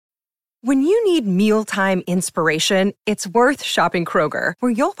When you need mealtime inspiration, it's worth shopping Kroger,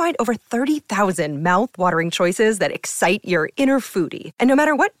 where you'll find over 30,000 mouth-watering choices that excite your inner foodie. And no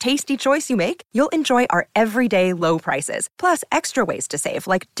matter what tasty choice you make, you'll enjoy our everyday low prices, plus extra ways to save,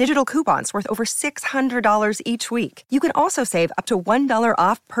 like digital coupons worth over $600 each week. You can also save up to $1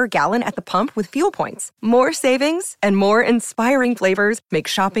 off per gallon at the pump with fuel points. More savings and more inspiring flavors make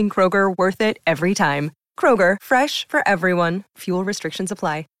shopping Kroger worth it every time. Kroger, fresh for everyone. Fuel restrictions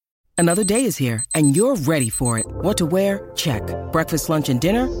apply. Another day is here, and you're ready for it. What to wear? Check. Breakfast, lunch, and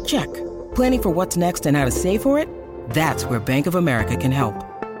dinner? Check. Planning for what's next and how to save for it? That's where Bank of America can help.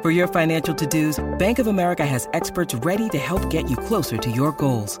 For your financial to-dos, Bank of America has experts ready to help get you closer to your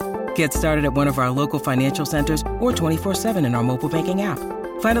goals. Get started at one of our local financial centers or 24/7 in our mobile banking app.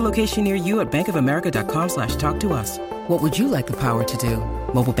 Find a location near you at bankofamerica.com/talktous. What would you like the power to do?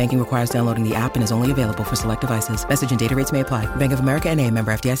 Mobile banking requires downloading the app and is only available for select devices. Message and data rates may apply. Bank of America N.A.,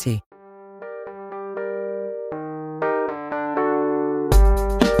 member FDIC.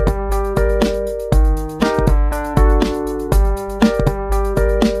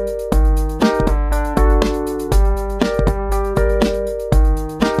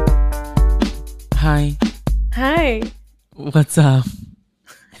 Hi. Hi. What's up?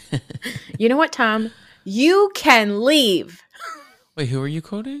 You know what, Tom? You can leave. Wait, who are you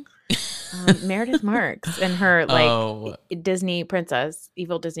quoting? Meredith Marks and her Disney princess,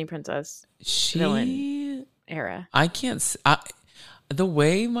 evil Disney princess villain era. I can't. The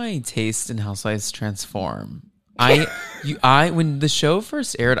way my taste in Housewives transform. When the show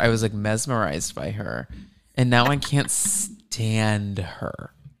first aired, I was like mesmerized by her, and now I can't stand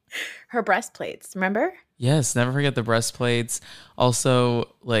her. Her breastplates, remember? Yes, never forget the breastplates.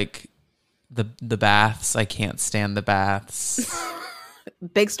 Also, like the baths. I can't stand the baths.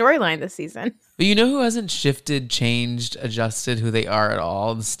 Big storyline this season. But you know who hasn't shifted, changed, adjusted who they are at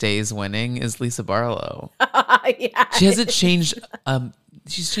all and stays winning is Lisa Barlow. Yeah. She hasn't changed.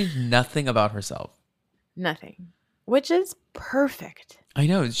 She's changed nothing about herself. Nothing. Which is perfect. I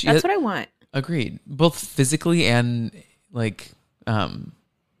know. That's what I want. Agreed. Both physically and like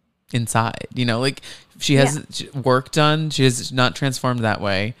inside. You know, like she has work done. She has not transformed that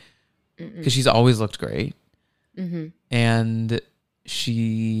way because she's always looked great. Mm-hmm. And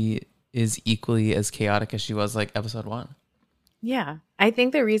she is equally as chaotic as she was like episode 1. Yeah. I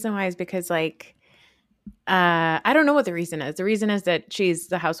think the reason why is because like, I don't know what the reason is. The reason is that she's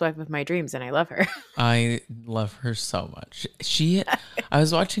the housewife of my dreams and I love her. I love her so much. I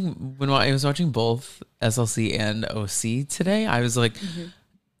was watching both SLC and OC today. I was like,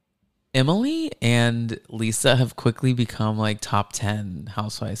 Emily and Lisa have quickly become like top 10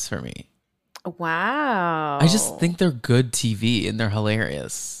 housewives for me. Wow. I just think they're good TV and they're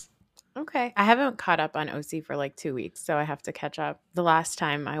hilarious. Okay. I haven't caught up on OC for like 2 weeks, so I have to catch up. The last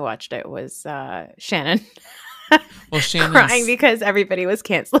time I watched it was Shannon. Well, Shannon's crying because everybody was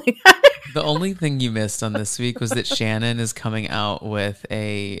canceling. The only thing you missed on this week was that Shannon is coming out with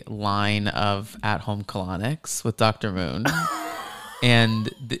a line of at-home colonics with Dr. Moon. And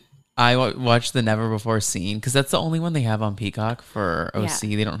I watched the Never Before Seen because that's the only one they have on Peacock for OC.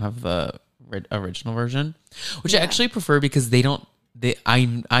 Yeah. They don't have the original version, which I actually prefer because I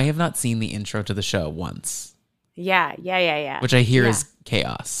have not seen the intro to the show once. Yeah. Which I hear is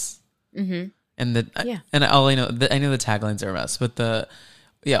chaos. Mm-hmm. And all I know the taglines are a mess, but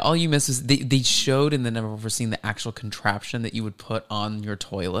all you miss is they showed in the Never Before Seen the actual contraption that you would put on your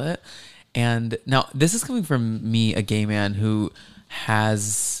toilet. And now this is coming from me, a gay man who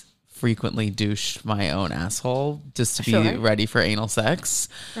has frequently douched my own asshole just to be ready for anal sex.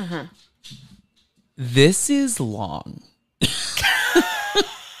 Uh-huh. This is long.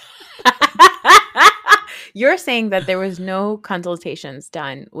 You're saying that there was no consultations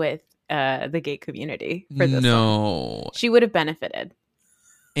done with the gay community for this one. She would have benefited.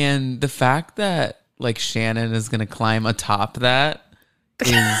 And the fact that like Shannon is going to climb atop that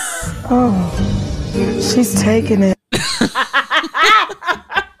is... Oh, she's taking it.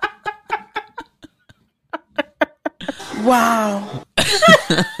 Wow.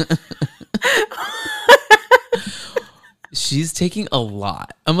 She's taking a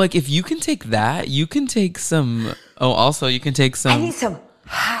lot. I'm like, if you can take that, you can take some. Oh, also, you can take some. I need some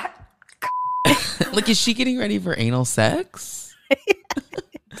hot. Like, is she getting ready for anal sex?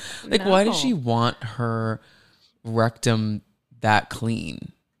 Like, why does she want her rectum that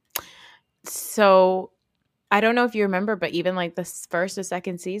clean? So, I don't know if you remember, but even like the first or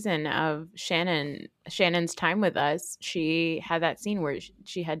second season of Shannon's time with us, she had that scene where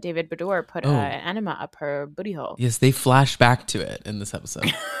she had David Bador put an enema up her booty hole. Yes, they flash back to it in this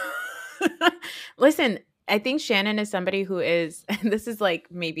episode. Listen, I think Shannon is somebody who is, and this is like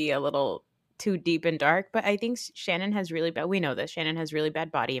maybe a little too deep and dark, but I think Shannon has really bad, we know this, Shannon has really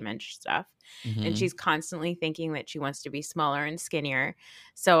bad body image stuff. And she's constantly thinking that she wants to be smaller and skinnier.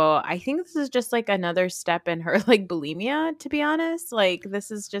 So I think this is just like another step in her like bulimia, to be honest. Like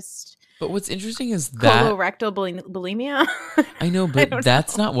this is just. But what's interesting is that colorectal bulimia. I know, but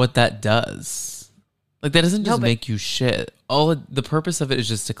that's not what that does. Like that doesn't just make you shit. The purpose of it is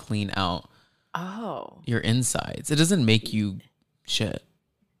just to clean out your insides. It doesn't make you shit.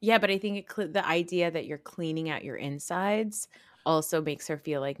 Yeah, but I think the idea that you're cleaning out your insides also makes her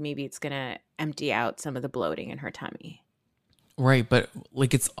feel like maybe it's going to empty out some of the bloating in her tummy. Right, but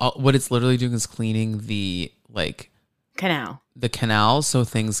like what it's literally doing is cleaning the like canal so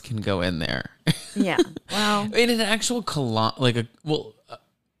things can go in there. Yeah. Well, in an actual a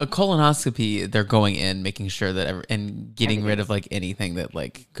colonoscopy, they're going in, making sure that and getting rid of like anything that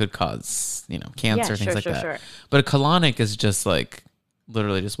like could cause, cancer, things like that. Sure. But a colonic is just like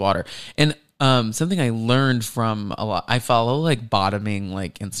literally just water. And something I learned from I follow like bottoming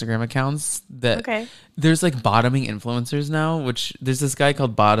like Instagram accounts that there's like bottoming influencers now, which there's this guy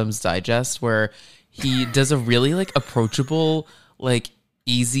called Bottoms Digest where he does a really like approachable, like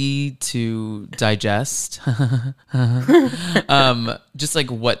easy to digest, just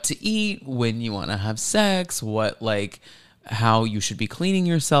like what to eat, when you want to have sex, what like how you should be cleaning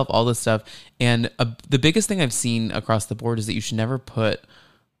yourself, all this stuff. And the biggest thing I've seen across the board is that you should never put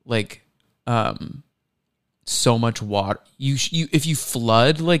like so much water. You if you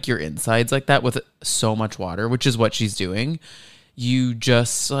flood like your insides like that with so much water, which is what she's doing, you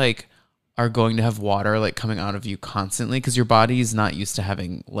just like are going to have water like coming out of you constantly because your body is not used to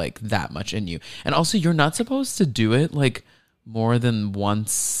having like that much in you. And also you're not supposed to do it like more than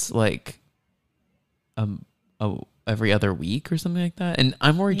once like every other week or something like that. And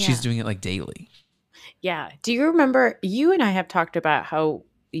I'm worried she's doing it like daily. Yeah. Do you remember, you and I have talked about how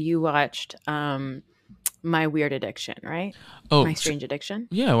you watched My Weird Addiction, right? Oh, My Strange Addiction.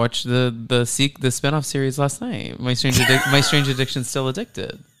 Yeah, I watched the spinoff series last night. My Strange Addiction, Still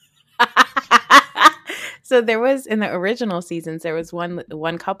Addicted. So there was, in the original seasons, there was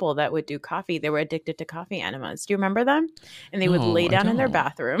one couple that would do coffee. They were addicted to coffee enemas. Do you remember them? And they would lay down in their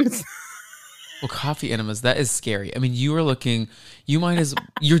bathrooms. Well, coffee enemas, that is scary. I mean, you're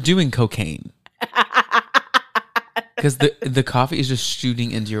doing cocaine. Because the coffee is just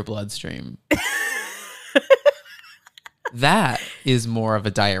shooting into your bloodstream. That is more of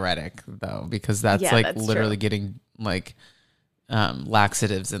a diuretic, though, because that's literally true. Getting like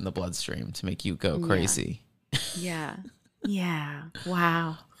laxatives in the bloodstream to make you go crazy. Yeah. Yeah.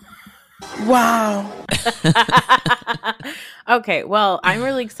 Wow. Okay, well, I'm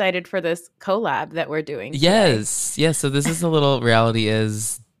really excited for this collab that we're doing today. Yes. So this is a little reality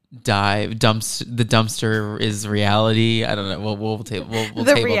is the dumpster is reality. I don't know. We'll table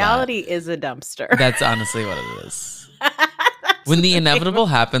the reality that. Is a dumpster. That's honestly what it is. When the inevitable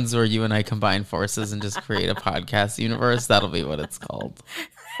happens where you and I combine forces and just create a podcast universe, that'll be what it's called.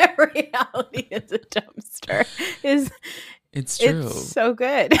 Reality is a dumpster. It's true. It's so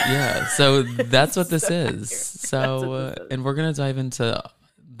good. Yeah. So that's what this is. So, and we're going to dive into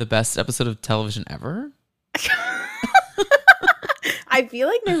the best episode of television ever. I feel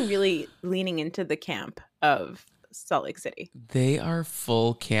like they're really leaning into the camp of Salt Lake City. They are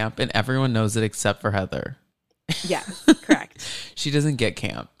full camp, and everyone knows it except for Heather. Yes, correct. She doesn't get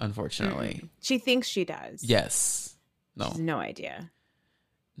camp, unfortunately. Mm-hmm. She thinks she does. Yes. No. She has no idea.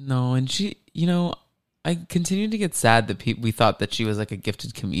 No, and she, I continue to get sad that we thought that she was like a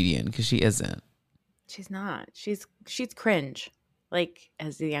gifted comedian because she isn't. She's not. She's cringe, like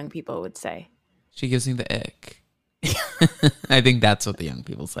as the young people would say. She gives me the ick. I think that's what the young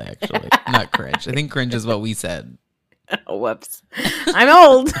people say, actually. Not cringe. I think cringe is what we said. Oh, whoops. I'm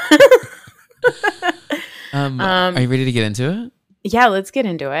old. Are you ready to get into it? Yeah, let's get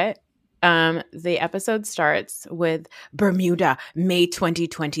into it. The episode starts with Bermuda, May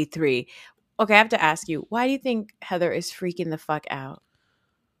 2023. Okay, I have to ask you, why do you think Heather is freaking the fuck out?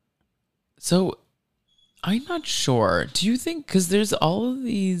 So, I'm not sure. Do you think, because there's all of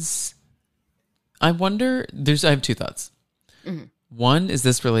these, I wonder, I have two thoughts. Mm-hmm. One, is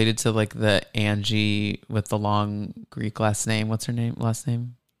this related to like the Angie with the long Greek last name? What's her last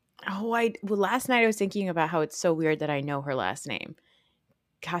name? Oh, last night I was thinking about how it's so weird that I know her last name.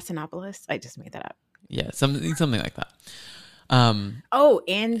 Casanopoulos? I just made that up. Yeah, something like that.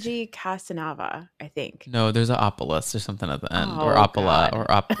 Angie Casanova, I think. No, there's an Opolis or something at the end, or Opola, or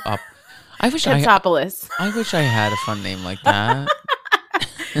I wish I wish I had a fun name like that.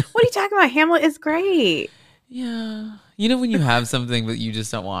 What are you talking about? Hamlet is great. Yeah. You know when you have something but you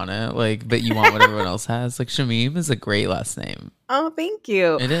just don't want it, like, but you want what everyone else has? Like, Shamim is a great last name. Oh, thank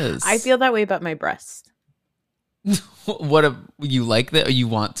you. It is. I feel that way about my breast. You like that, or you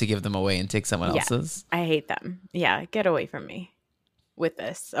want to give them away and take someone else's? I hate them. Yeah, get away from me with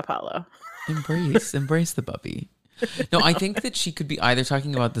this, Apollo. Embrace the puppy. No, I think that she could be either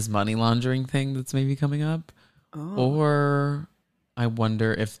talking about this money laundering thing that's maybe coming up, or I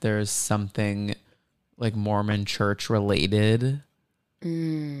wonder if there's something like Mormon church related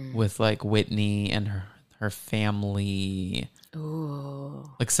with like Whitney and her family. Ooh.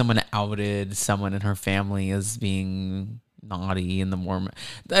 Like someone outed someone in her family as being naughty in the Mormon.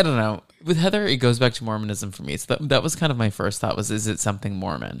 I don't know. With Heather, it goes back to Mormonism for me. So that was kind of my first thought was, is it something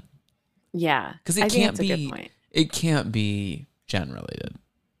Mormon? Yeah. Because I think that's a good point. It can't be gen related.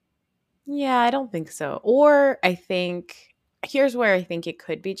 Yeah, I don't think so. Or I think, here's where I think it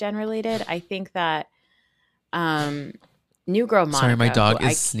could be gen related. I think that New Girl Monica. Sorry, my dog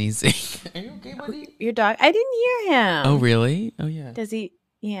is sneezing. Are you okay, buddy? Your dog? I didn't hear him. Oh, really? Oh, yeah. Does he?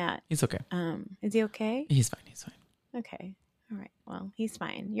 Yeah. He's okay. Is he okay? He's fine. Okay. All right. Well, he's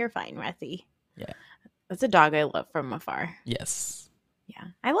fine. You're fine, Rethy. Yeah. That's a dog I love from afar. Yes. Yeah.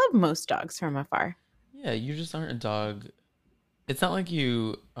 I love most dogs from afar. Yeah, you just aren't a dog. It's not like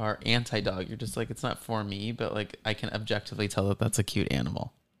you are anti-dog. You're just like, it's not for me, but like I can objectively tell that that's a cute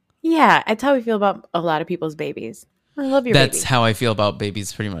animal. Yeah. That's how we feel about a lot of people's babies. I love your That's baby. how I feel about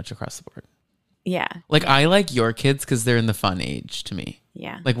babies pretty much across the board. Yeah. Like I like your kids because they're in the fun age to me.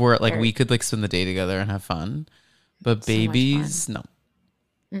 Yeah. Like we could like spend the day together and have fun. But babies, no.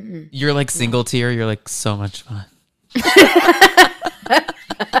 Mm-mm. You're like single tier. You're like so much fun.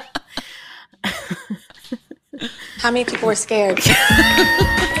 How many people were scared? Me too.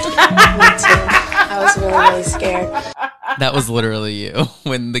 I was really, really scared. That was literally you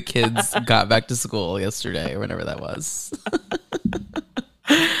when the kids got back to school yesterday or whenever that was.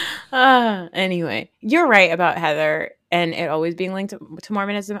 Anyway, you're right about Heather and it always being linked to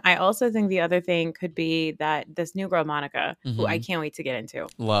Mormonism. I also think the other thing could be that this new girl, Monica, who I can't wait to get into.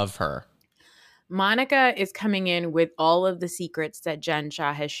 Love her. Monica is coming in with all of the secrets that Jen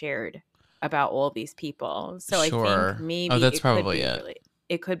Shah has shared about all these people. So sure. I think maybe that's probably it.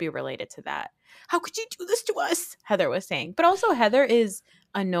 It could be related to that. How could you do this to us? Heather was saying. But also Heather is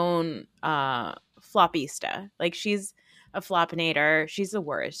a known flopista. Like she's a flopinator. She's the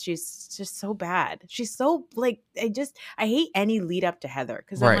worst. She's just so bad. She's so like, I hate any lead up to Heather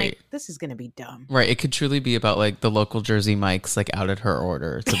because I'm like, this is going to be dumb. Right. It could truly be about like the local Jersey Mikes like outed her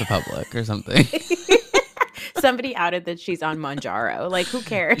order to the public or something. Somebody outed that she's on Manjaro. Like, who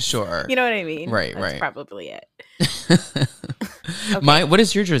cares? Sure. You know what I mean? Right, That's right. probably it. Okay. What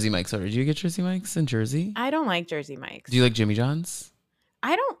is your Jersey Mike's order? Do you get Jersey Mike's in Jersey? I don't like Jersey Mike's. Do you like Jimmy John's?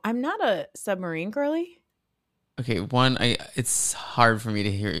 I'm not a submarine girly. Okay, it's hard for me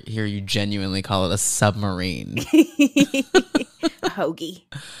to hear you genuinely call it a submarine. A hoagie.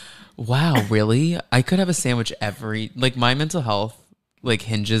 Wow, really? I could have a sandwich my mental health like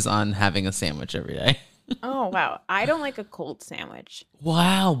hinges on having a sandwich every day. Oh, wow. I don't like a cold sandwich.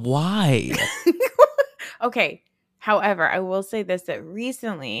 Wow, why? Okay. However, I will say this, that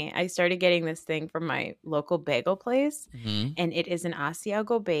recently I started getting this thing from my local bagel place, and it is an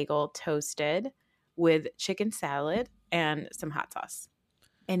Asiago bagel toasted with chicken salad and some hot sauce.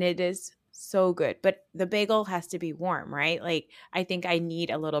 And it is so good. But the bagel has to be warm, right? Like, I think I need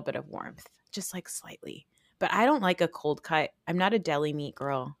a little bit of warmth, just like slightly. But I don't like a cold cut. I'm not a deli meat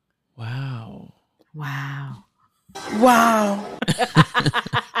girl. Wow. Wow.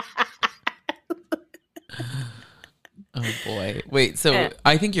 Oh boy. Wait, so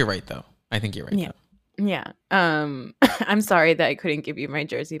I think you're right though. Yeah. I'm sorry that I couldn't give you my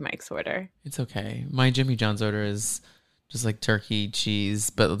Jersey Mike's order. It's okay. My Jimmy John's order is just like turkey, cheese,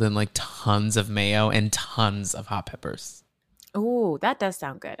 but then like tons of mayo and tons of hot peppers. Oh, that does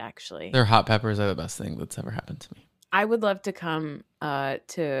sound good, actually. Their hot peppers are the best thing that's ever happened to me. I would love to come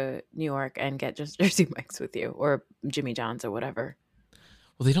to New York and get just Jersey Mike's with you, or Jimmy John's or whatever.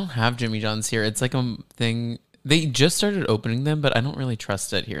 Well, they don't have Jimmy John's here. It's like a thing. They just started opening them, but I don't really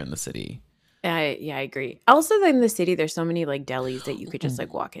trust it here in the city. I agree. Also, in the city, there's so many like delis that you could just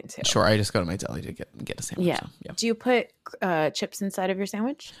like walk into. Sure, I just go to my deli to get a sandwich. Yeah. So, yeah. Do you put chips inside of your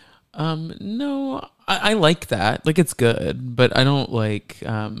sandwich? No, I like that. Like it's good, but I don't like.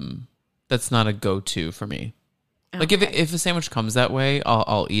 That's not a go-to for me. Like if a sandwich comes that way,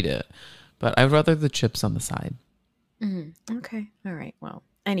 I'll eat it, but I'd rather the chips on the side. Mm-hmm. Okay. All right. Well,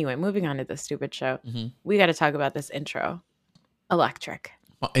 anyway, moving on to this stupid show. We got to talk about this intro. Electric.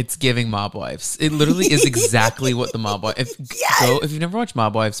 It's giving Mob Wives. It literally is exactly what the Mob Wives. If you've never watched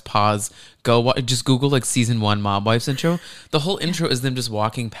Mob Wives, pause. Just Google like season 1 Mob Wives intro. The whole intro is them just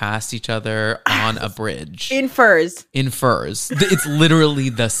walking past each other on a bridge In furs. It's literally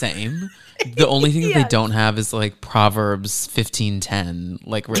the same. The only thing that they don't have is like Proverbs 15:10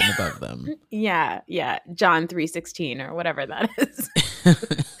 like written above them. Yeah. John 3:16 or whatever that is.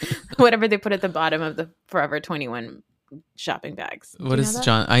 Whatever they put at the bottom of the Forever 21 shopping bags. What is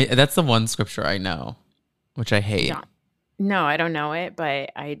John? That's the one scripture I know, which I hate. John. No, I don't know it, but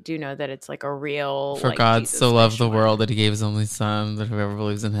I do know that it's like a real. For like, God Jesus so loved the one. world that he gave his only son, that whoever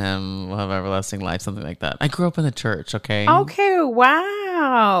believes in him will have everlasting life, something like that. I grew up in the church, okay? Okay,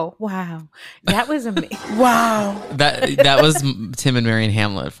 wow. That was amazing. Wow. That was Tim and Mary and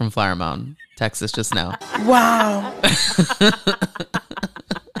Hamlett from Flower Mound, Texas just now. Wow.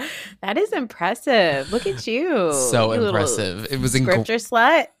 That is impressive. Look at you. So You impressive. It was scripture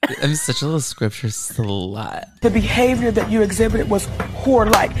slut. I'm such a little scripture slut. The behavior that you exhibited was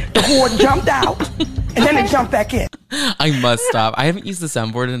whore-like. The whore jumped out, and then it jumped back in. I must stop. I haven't used the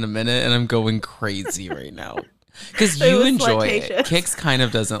soundboard in a minute, and I'm going crazy right now. Because you enjoy it. Kix kind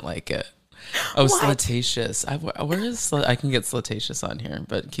of doesn't like it. Oh, slutatious. Where is slut? I can get slutatious on here,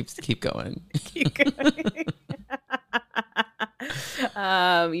 but keep going. Keep going.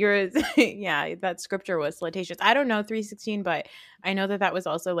 That scripture was slutatious. I don't know 316, but I know that was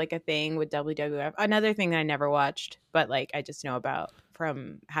also like a thing with WWF. Another thing that I never watched, but like I just know about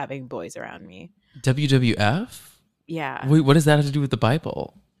from having boys around me. WWF? Yeah. Wait, what does that have to do with the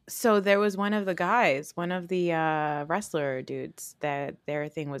Bible? So there was one of the wrestler dudes that their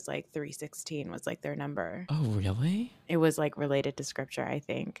thing was like 316 was like their number. Oh, really? It was like related to scripture, I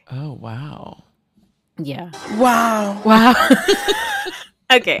think. Oh, wow. Yeah. Wow.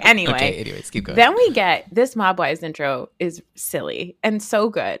 Okay, anyways, keep going. Then we get this Mob Wives intro is silly and so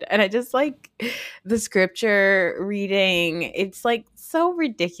good. And I just like the scripture reading. It's like so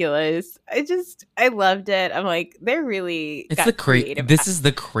ridiculous. I loved it. I'm like, they're really creative. This is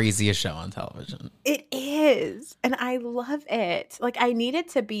the craziest show on television. It is. And I love it. Like I need it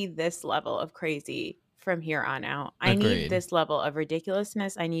to be this level of crazy from here on out. I need this level of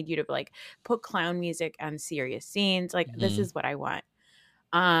ridiculousness. I need you to like put clown music on serious scenes. Like this is what I want.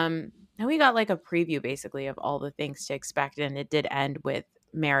 And we got like a preview basically of all the things to expect, and it did end with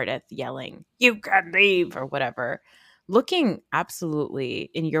Meredith yelling, "You can leave," or whatever, looking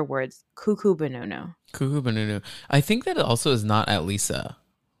absolutely, in your words, cuckoo banana. Cuckoo banana. I think that also is not at Lisa.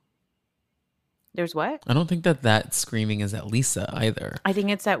 There's what? I don't think that screaming is at Lisa either. I think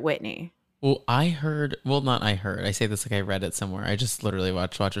it's at Whitney. Well, not I heard. I say this like I read it somewhere. I just literally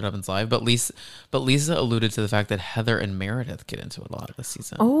watch What Happens Live. But Lisa alluded to the fact that Heather and Meredith get into it a lot this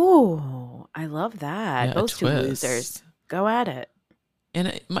season. Oh, I love that. Yeah, those two losers. Go at it.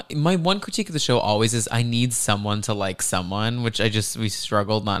 And my one critique of the show always is I need someone to like someone, which we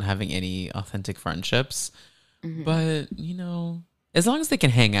struggled not having any authentic friendships. Mm-hmm. But, as long as they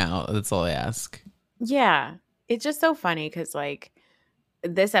can hang out, that's all I ask. Yeah. It's just so funny because like,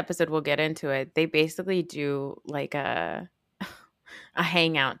 this episode, we'll get into it. They basically do like a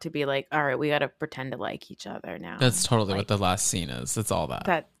hangout to be like, all right, we got to pretend to like each other now. That's totally what the last scene is. It's all that.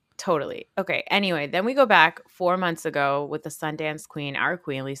 That totally. Okay. Anyway, then we go back 4 months ago with the Sundance Queen, our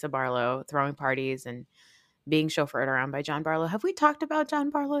queen, Lisa Barlow, throwing parties and being chauffeured around by John Barlow. Have we talked about John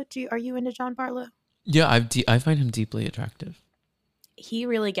Barlow? Are you into John Barlow? Yeah, I find him deeply attractive. He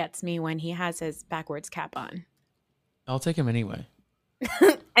really gets me when he has his backwards cap on. I'll take him anyway.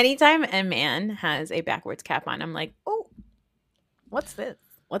 Anytime a man has a backwards cap on, I'm like, oh, what's this?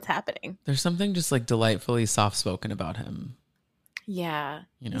 What's happening? There's something just like delightfully soft-spoken about him. Yeah.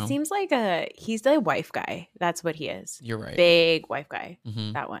 He seems like he's the wife guy. That's what he is. You're right. Big wife guy.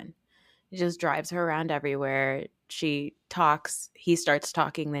 Mm-hmm. That one. He just drives her around everywhere. She talks. He starts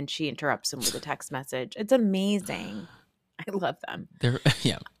talking. Then she interrupts him with a text message. It's amazing. I love them.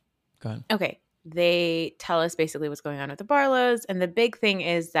 Yeah. Go ahead. Okay. They tell us basically what's going on with the Barlows. And the big thing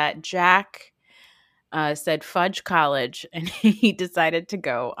is that Jack said fudge college and he decided to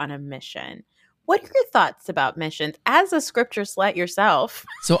go on a mission. What are your thoughts about missions as a scripture slut yourself?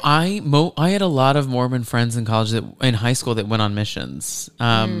 So I had a lot of Mormon friends in college in high school that went on missions.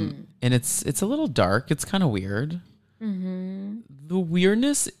 And it's a little dark. It's kind of weird. Mm-hmm. The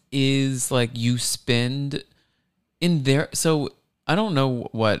weirdness is like you spend in there. So I don't know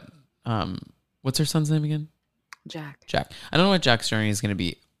what, what's her son's name again? Jack. I don't know what Jack's journey is going to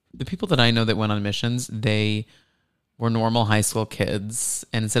be. The people that I know that went on missions, they were normal high school kids.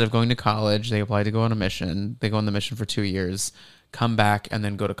 And instead of going to college, they applied to go on a mission. They go on the mission for 2 years, come back, and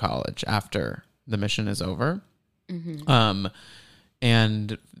then go to college after the mission is over. Mm-hmm.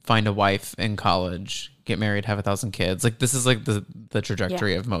 and find a wife in college, get married, have 1,000 kids. Like this is like the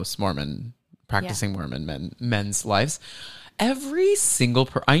trajectory of most practicing Mormon men's lives. Every single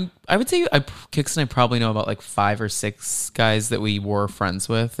I would say Kix and I probably know about like 5 or 6 guys that we were friends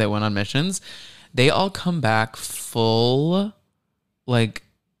with that went on missions. They all come back full, like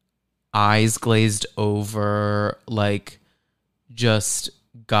eyes glazed over, like just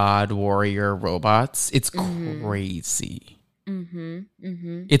God warrior robots. It's crazy.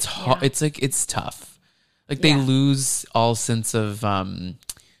 It's hard. It's like it's tough. Like they lose all sense of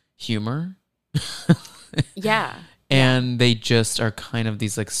humor. And they just are kind of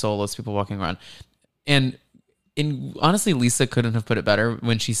these like soulless people walking around. And honestly, Lisa couldn't have put it better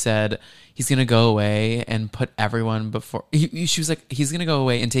when she said he's going to go away and put everyone before. She was like, he's going to go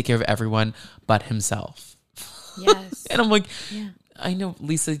away and take care of everyone but himself. Yes. And I'm like, I know,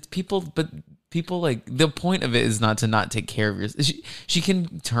 Lisa, people like, the point of it is not to not take care of yourself. She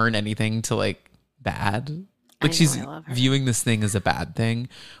can turn anything to like bad. Like she's viewing this thing as a bad thing,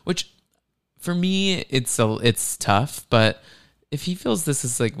 which for me, it's tough. But if he feels this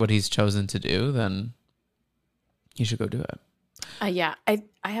is like what he's chosen to do, then he should go do it. I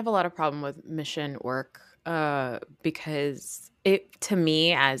have a lot of problem with mission work because it, to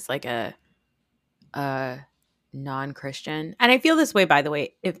me, as like a non-Christian, and I feel this way, by the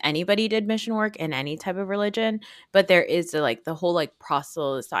way, if anybody did mission work in any type of religion, but there is the whole like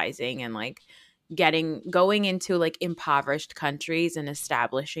proselytizing and like going into like impoverished countries and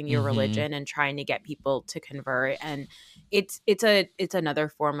establishing your religion and trying to get people to convert, and it's another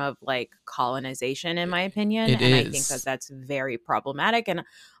form of like colonization, in my opinion. I think that's very problematic. And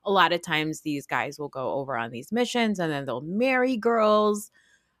a lot of times these guys will go over on these missions and then they'll marry girls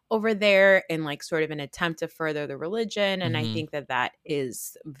over there in like sort of an attempt to further the religion. And I think that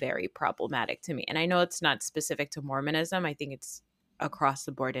is very problematic to me. And I know it's not specific to Mormonism. I think it's across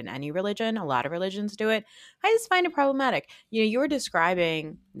the board in any religion. A lot of religions do it. I just find it problematic. You were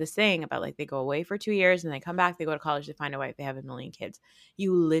describing this thing about like they go away for 2 years and they come back, they go to college, they find a wife, they have 1 million kids.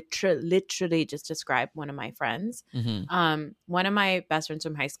 You literally just described one of my friends. One of my best friends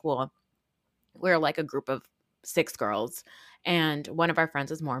from high school, we're like a group of 6 girls, and one of our friends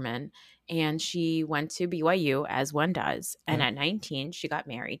is Mormon, and she went to BYU, as one does. And at 19, she got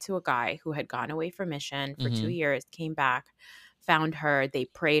married to a guy who had gone away for mission for 2 years, came back, found her, they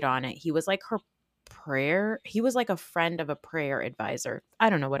prayed on it. He was like her prayer. He was like a friend of a prayer advisor.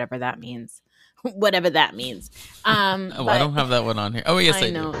 I don't know, whatever that means. Whatever that means. Oh, I don't have that one on here. Oh, yes, I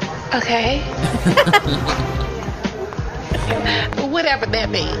know. do. Okay. Whatever that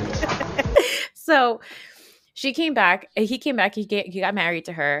means. So she came back. He came back. He got married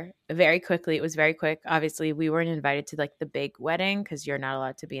to her very quickly. It was very quick. Obviously, we weren't invited to like the big wedding because you're not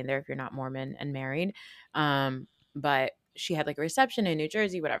allowed to be in there if you're not Mormon and married. But she had like a reception in New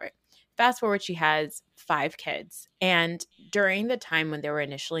Jersey, whatever. Fast forward, she has 5 kids. And during the time when they were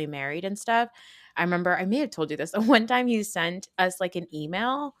initially married and stuff, I remember, I may have told you this. One time he sent us like an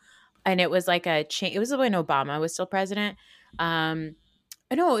email, and it was like it was when Obama was still president. It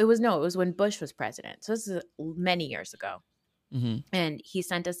was when Bush was president. So this is many years ago. And he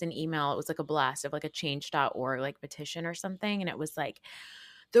sent us an email. It was like a blast of like a change.org like petition or something. And it was like,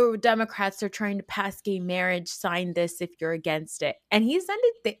 the Democrats are trying to pass gay marriage. Sign this if you're against it. And he sent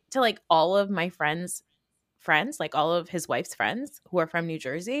it to like all of my friends, like all of his wife's friends who are from New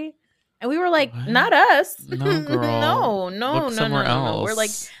Jersey. And we were like, what? Not us. No, girl. no. We're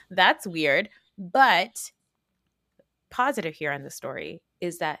like, that's weird. But positive here on the story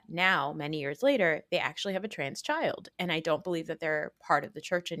is that now, many years later, they actually have a trans child. And I don't believe that they're part of the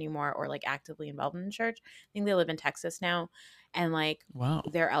church anymore or like actively involved in the church. I think they live in Texas now. And like, wow,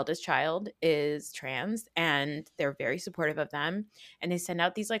 their eldest child is trans, and they're very supportive of them. And they send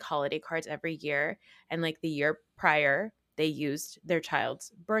out these like holiday cards every year. And like the year prior, they used their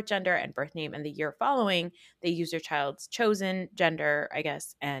child's birth gender and birth name. And the year following, they used their child's chosen gender, I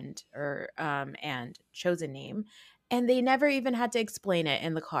guess, and chosen name. And they never even had to explain it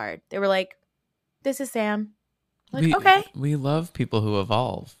in the card. They were like, this is Sam. Like, okay. We love people who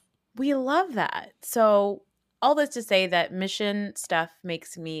evolve. We love that. So all this to say that mission stuff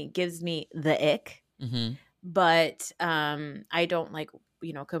gives me the ick. But I don't like,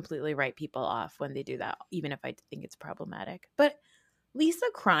 completely write people off when they do that, even if I think it's problematic. But Lisa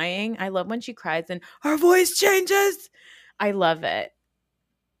crying, I love when she cries and her voice changes. I love it.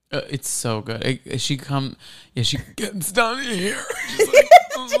 It's so good. She gets down here. She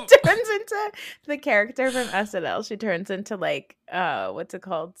turns into the character from SNL. She turns into like, what's it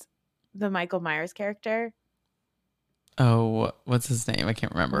called? The Michael Myers character. Oh, what's his name? I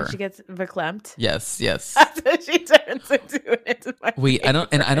can't remember. When she gets verklempt. Yes. That's what she turns into. It's my Wait, I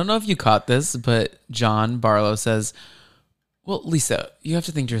don't know if you caught this, but John Barlow says, "Well, Lisa, you have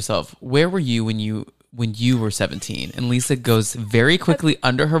to think to yourself, where were you when you were 17?" And Lisa goes very quickly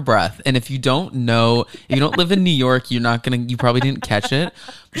under her breath. And if you don't know, if you don't live in New York, you probably didn't catch it.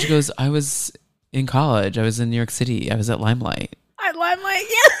 But she goes, "I was in college. I was in New York City. I was at Limelight." At Limelight,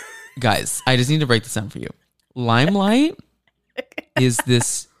 yeah. Guys, I just need to break this down for you. Limelight is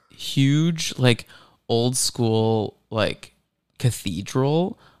this huge, like, old school, like,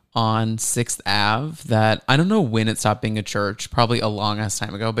 cathedral on 6th Ave that I don't know when it stopped being a church, probably a long ass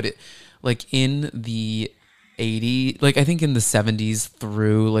time ago, but it, like, in the 80s, like, I think in the 70s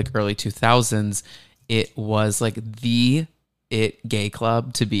through, like, early 2000s, it was, like, the gay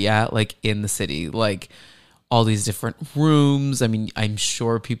club to be at, like, in the city. Like, all these different rooms. I mean, I'm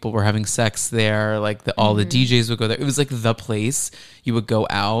sure people were having sex there. Like, all the DJs would go there. It was like the place you would go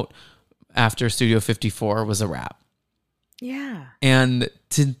out after Studio 54 was a wrap. Yeah. And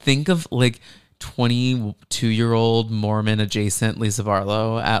to think of, like, 22-year-old Mormon adjacent Lisa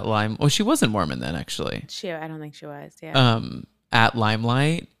Barlow at she wasn't Mormon then, actually. I don't think she was. Yeah. At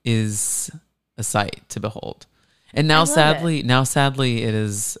Limelight is a sight to behold. And now, sadly, it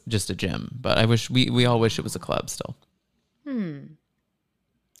is just a gym. But I wish we all wish it was a club still.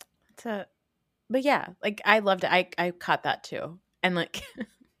 But yeah, like, I loved it. I caught that too. And, like,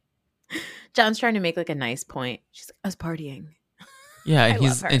 John's trying to make, like, a nice point. She's like, "I was partying." Yeah,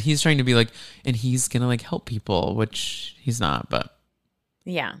 and he's trying to be like, and he's gonna, like, help people, which he's not. But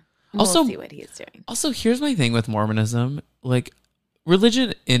yeah, also, we'll see what he's doing. Also, here's my thing with Mormonism. Like,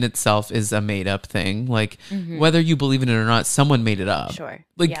 religion in itself is a made up thing. Like, whether you believe in it or not, someone made it up. Sure.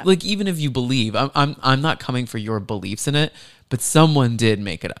 Like even if you believe, I'm not coming for your beliefs in it, but someone did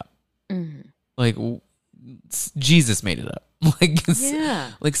make it up. Like, Jesus made it up. Like,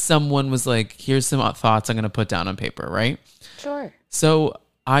 yeah. Like, someone was like, "Here's some thoughts I'm going to put down on paper," right? Sure. So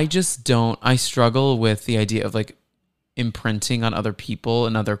I struggle with the idea of, like, imprinting on other people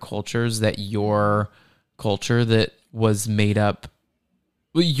and other cultures that your culture that was made up,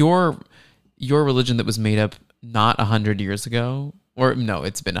 your religion that was made up not 100 years ago, or no,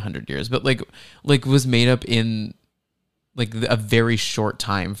 it's been 100 years, but like was made up in, like, a very short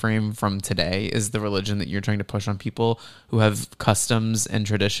time frame from today is the religion that you're trying to push on people who have customs and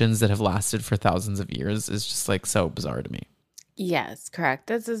traditions that have lasted for thousands of years is just, like, so bizarre to me. Yes, correct.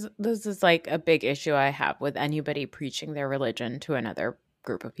 This is like a big issue I have with anybody preaching their religion to another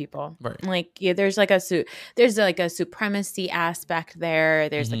group of people. Right. Like, yeah, there's like a supremacy aspect there.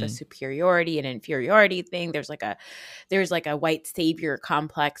 There's like a superiority and inferiority thing. There's like a white savior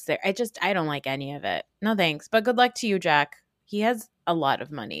complex there. I don't like any of it. No thanks. But good luck to you, Jack. He has a lot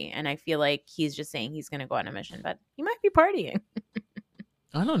of money, and I feel like he's just saying he's going to go on a mission, but he might be partying.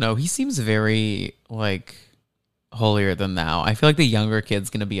 I don't know. He seems very, like, holier than thou. I feel like the younger kid's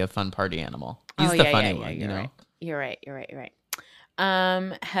going to be a fun party animal. He's the funny one, you know? Right. You're right.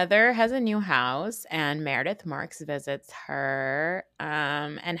 Heather has a new house, and Meredith Marks visits her.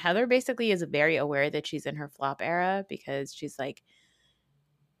 And Heather basically is very aware that she's in her flop era, because she's like,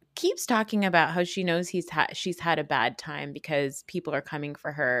 keeps talking about how she knows she's had a bad time because people are coming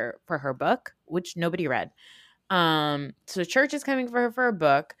for her book, which nobody read. So church is coming for her for her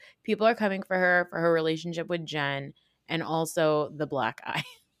book. People are coming for her relationship with Jen, and also the black eye.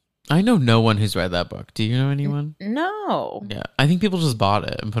 I know no one who's read that book. Do you know anyone? No. Yeah. I think people just bought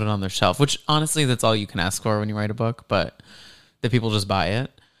it and put it on their shelf, which honestly, that's all you can ask for when you write a book, but that people just buy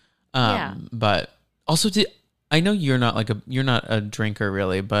it. Yeah. But also, I know you're not a drinker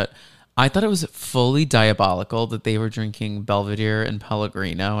really, but I thought it was fully diabolical that they were drinking Belvedere and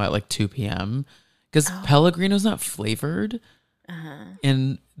Pellegrino at like 2 p.m. because Pellegrino's not flavored.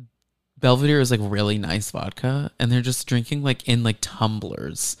 And Belvedere is, like, really nice vodka, and they're just drinking, like, in, like,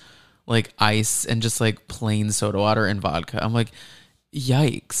 tumblers, like, ice and just, like, plain soda water and vodka. I'm like,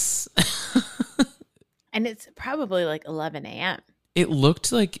 yikes. And it's probably like 11 a.m. It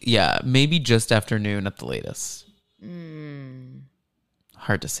looked like, yeah, maybe just afternoon at the latest.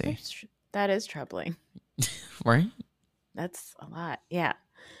 Hard to see. That is troubling. Right? That's a lot. Yeah.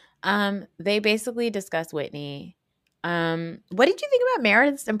 They basically discuss Whitney. What did you think about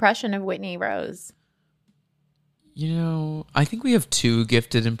Meredith's impression of Whitney Rose? You know, I think we have two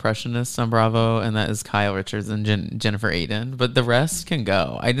gifted impressionists on Bravo, and that is Kyle Richards and Jennifer Aiden. But the rest can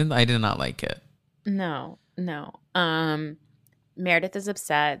go. I did not like it. No. Meredith is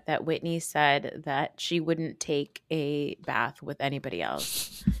upset that Whitney said that she wouldn't take a bath with anybody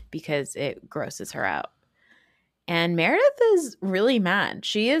else because it grosses her out. And Meredith is really mad.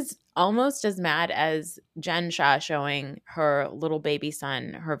 She is almost as mad as Jen Shah showing her little baby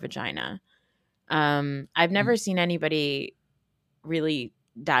son her vagina. I've never seen anybody really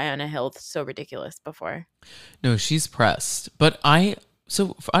die on a hill so ridiculous before. No, she's pressed. But I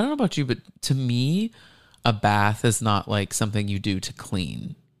don't know about you, but to me, a bath is not like something you do to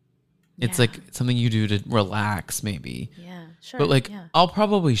clean. It's like something you do to relax, maybe. Yeah, sure. But like, I'll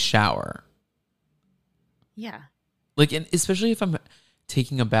probably shower. Yeah. Like, and especially if I'm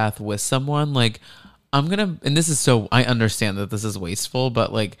taking a bath with someone, like I'm gonna, and this is so, I understand that this is wasteful,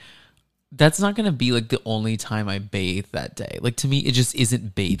 but like, that's not gonna be like the only time I bathe that day. Like, to me, it just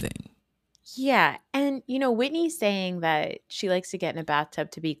isn't bathing. Yeah. And, you know, Whitney saying that she likes to get in a bathtub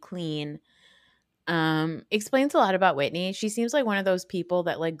to be clean explains a lot about Whitney. She seems like one of those people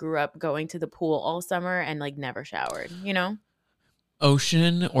that like grew up going to the pool all summer and like never showered, you know?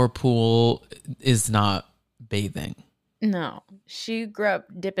 Ocean or pool is not bathing. No. She grew up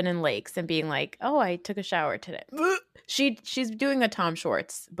dipping in lakes and being like, oh, I took a shower today. She's doing a Tom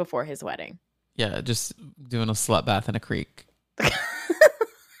Schwartz before his wedding. Yeah, just doing a slut bath in a creek.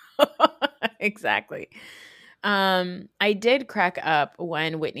 Exactly. I did crack up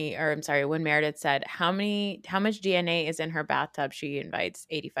when when Meredith said how much DNA is in her bathtub she invites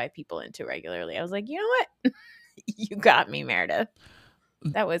 85 people into regularly. I was like, you know what? You got me, Meredith.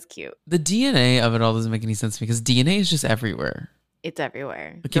 That was cute. The DNA of it all doesn't make any sense because DNA is just everywhere. It's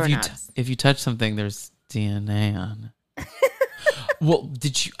everywhere. Like if you touch something, there's DNA on it. Well,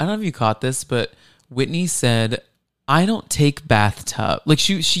 I don't know if you caught this, but Whitney said, I don't take bathtub. Like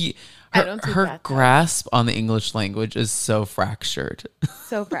her grasp on the English language is so fractured.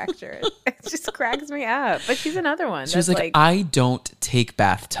 So fractured. It just cracks me up. But she's another one. She was like, I don't take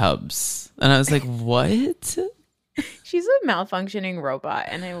bathtubs. And I was like, what? She's a malfunctioning robot,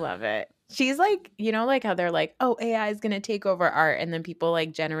 and I love it. She's like, you know, like how they're like, oh, AI is going to take over art. And then people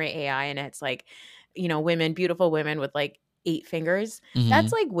like generate AI and it's like, you know, beautiful women with like 8 fingers. Mm-hmm.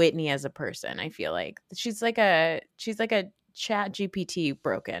 That's like Whitney as a person. I feel like she's like a chat GPT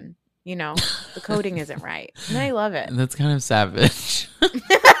broken, you know, the coding isn't right. And I love it. That's kind of savage.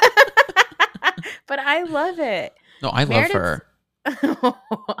 But I love it. No, I love her.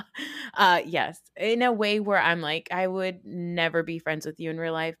 Yes, in a way where I'm like, I would never be friends with you in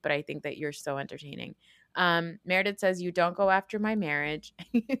real life, but I think that you're so entertaining. Meredith says, you don't go after my marriage.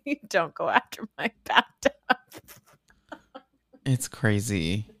 You don't go after my bathtub. It's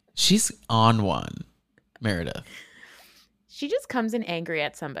crazy. She's on one, Meredith. She just comes in angry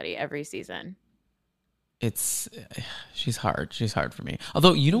at somebody every season. She's hard. She's hard for me.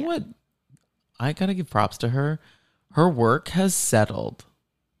 Although, you know what? I gotta give props to her. Her work has settled.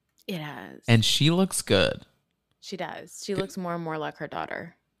 It has. And she looks good. She does. She looks more and more like her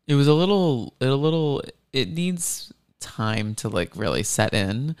daughter. It needs time to like really set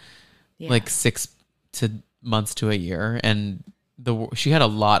in, like 6 months to a year. And she had a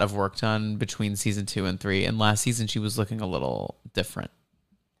lot of work done between season 2 and 3. And last season she was looking a little different.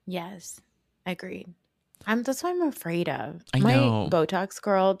 Yes, agreed. That's what I'm afraid of. I know. My Botox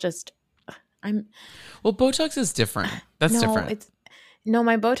girl Well, Botox is different. That's different.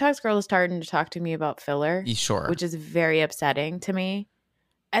 My Botox girl is starting to talk to me about filler. Sure. Which is very upsetting to me.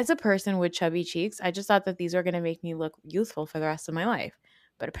 As a person with chubby cheeks, I just thought that these are going to make me look youthful for the rest of my life.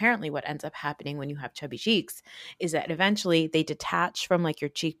 But apparently what ends up happening when you have chubby cheeks is that eventually they detach from like your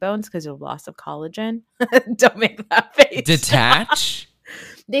cheekbones because of loss of collagen. Don't make that face. Detach?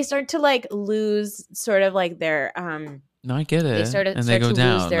 They start to like lose sort of like their No, I get it. They go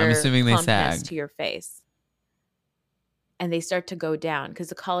down. I'm assuming they sag to your face, and they start to go down because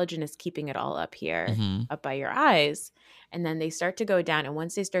the collagen is keeping it all up here, up by your eyes, and then they start to go down. And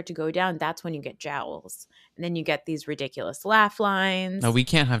once they start to go down, that's when you get jowls, and then you get these ridiculous laugh lines. No, we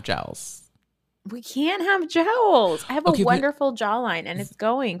can't have jowls. We can't have jowls. I have a wonderful jawline, and it's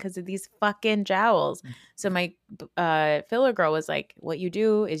going because of these fucking jowls. So my filler girl was like, "What you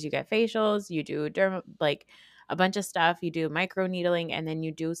do is you get facials, you do a bunch of stuff. You do micro needling, and then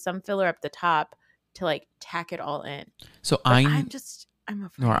you do some filler up the top to like tack it all in." So I'm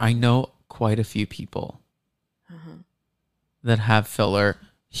afraid. Nora, I know quite a few people that have filler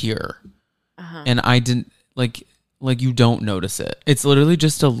here, and I didn't like you don't notice it. It's literally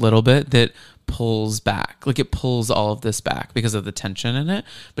just a little bit that pulls back, like it pulls all of this back because of the tension in it.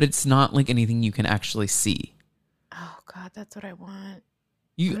 But it's not like anything you can actually see. Oh God, that's what I want.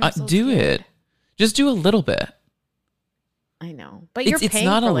 You do it. Just do a little bit. I know, but you're paying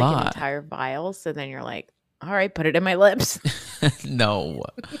not for a like lot. An entire vial, so then you're like, all right, put it in my lips. No,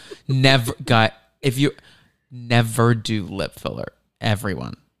 never, guy. If you never do lip filler,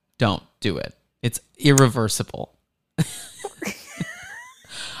 everyone, don't do it. It's irreversible.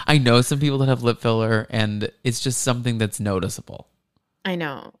 I know some people that have lip filler, and it's just something that's noticeable. I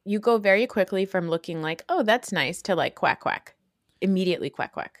know. You go very quickly from looking like, oh, that's nice, to like quack, quack. Immediately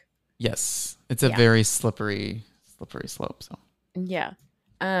quack, quack. Yes. It's a very slippery slope. So Yeah.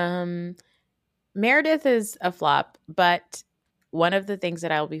 Meredith is a flop, but one of the things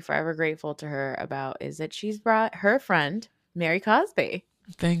that I'll be forever grateful to her about is that she's brought her friend, Mary Cosby.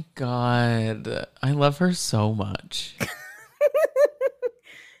 thank God. I love her so much.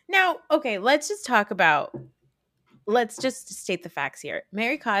 Now, okay, let's just state the facts here.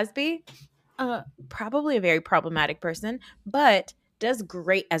 Mary Cosby, probably a very problematic person, but does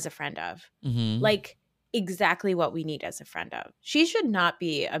great as a friend of. Mm-hmm. Like exactly what we need as a friend of. She should not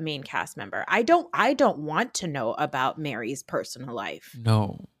be a main cast member. I don't want to know about Mary's personal life.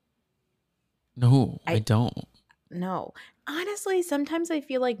 No, I don't. No. Honestly, sometimes I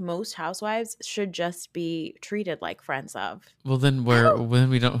feel like most housewives should just be treated like friends of. Well, then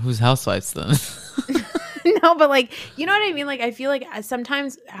we don't. Who's housewives then? No, but like, you know what I mean? Like, I feel like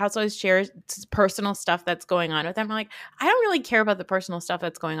sometimes housewives share personal stuff that's going on with them. I'm like, I don't really care about the personal stuff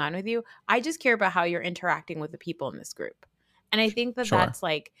that's going on with you. I just care about how you're interacting with the people in this group. And I think that that's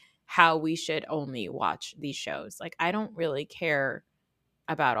like how we should only watch these shows. Like, I don't really care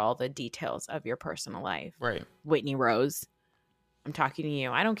about all the details of your personal life. Right. Whitney Rose, I'm talking to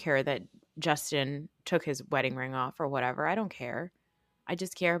you. I don't care that Justin took his wedding ring off or whatever. I don't care. I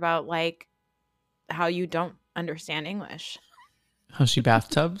just care about like how you don't understand English. How she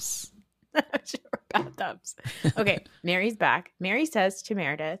bathtubs? Sure, bathtubs. Okay, Mary's back. Mary says to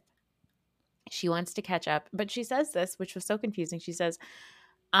Meredith, she wants to catch up, but she says this, which was so confusing. She says,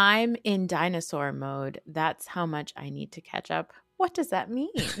 I'm in dinosaur mode. That's how much I need to catch up. What does that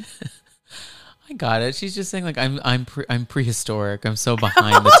mean? I got it. She's just saying like I'm prehistoric. I'm so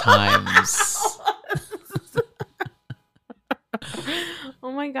behind the times.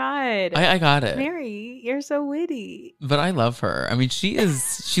 Oh my God. I got it. Mary, you're so witty. But I love her. I mean, she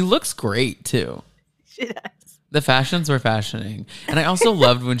looks great too. She does. The fashions were fashioning. And I also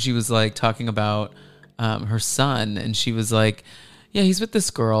loved when she was like talking about her son, and she was like, yeah, he's with this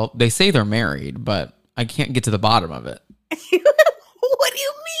girl. They say they're married, but I can't get to the bottom of it. What do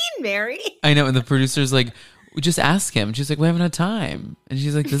you mean, Mary? I know. And the producer's like, just ask him. She's like, we haven't had time. And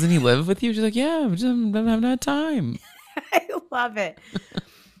she's like, doesn't he live with you? She's like, yeah, we just haven't had time. I love it.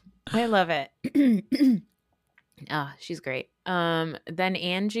 I love it. Oh, she's great. Then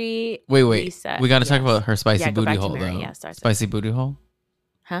Angie. Wait. Lisa, We got to talk about her spicy go booty back to hole, Mary. though. Yeah, sorry. Spicy booty hole?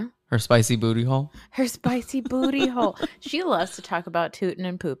 Huh? Her spicy booty hole? Her spicy booty hole. She loves to talk about tootin'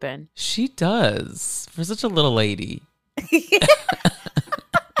 and pooping. She does. For such a little lady.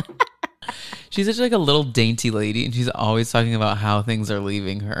 She's such like a little dainty lady, and she's always talking about how things are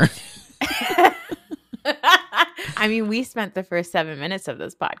leaving her. I mean, we spent the first 7 minutes of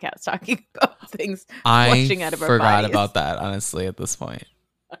this podcast talking about things flushing out of our bodies. I forgot about that, honestly, at this point.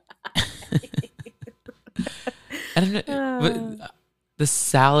 But the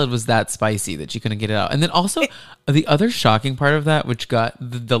salad was that spicy that she couldn't get it out. And then also, the other shocking part of that, which got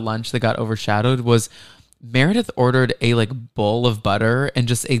the lunch that got overshadowed, was Meredith ordered a like bowl of butter and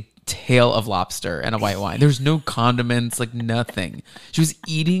just a tail of lobster and a white wine. There's no condiments, like nothing. She was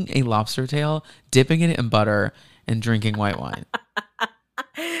eating a lobster tail, dipping it in butter, and drinking white wine.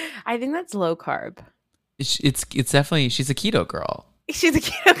 I think that's low carb. It's definitely, she's a keto girl. She's a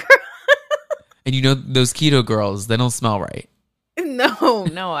keto girl. And you know those keto girls, they don't smell right.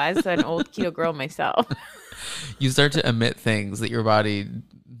 No, as an old keto girl myself. You start to emit things that your body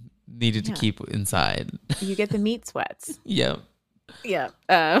needed to keep inside. You get the meat sweats. Yeah. Yeah.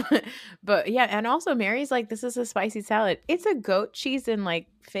 But yeah, and also Mary's like, this is a spicy salad. It's a goat cheese and like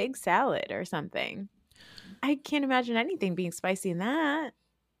fig salad or something. I can't imagine anything being spicy in that.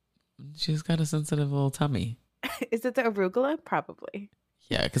 She's got a sensitive little tummy. Is it the arugula? Probably.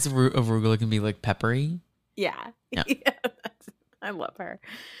 Yeah, because arugula can be like peppery. Yeah. Yeah. I love her.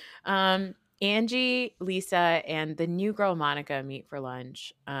 Angie, Lisa, and the new girl Monica meet for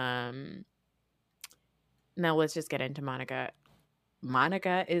lunch. Now let's just get into Monica.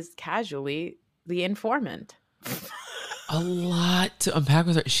 Monica is casually the informant. A lot to unpack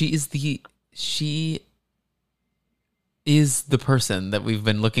with her. She is the person that we've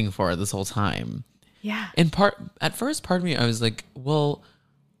been looking for this whole time. Yeah. And at first, part of me, I was like, well,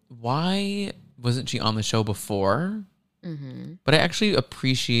 why wasn't she on the show before? Mm-hmm. But I actually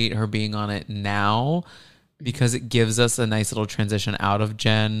appreciate her being on it now because it gives us a nice little transition out of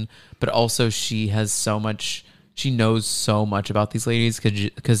Jen. But also she knows so much about these ladies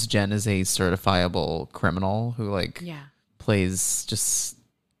because Jen is a certifiable criminal who plays just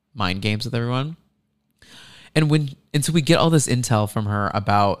mind games with everyone. And so we get all this intel from her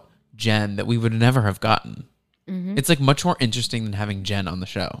about Jen that we would never have gotten. Mm-hmm. It's like much more interesting than having Jen on the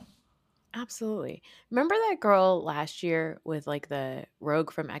show. Absolutely. Remember that girl last year with like the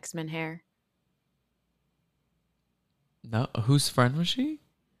Rogue from X-Men hair? No, whose friend was she?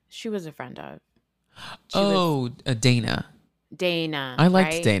 She was a friend of. Dana. Dana. I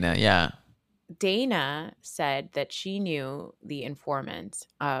liked right? Dana, yeah. Dana said that she knew the informant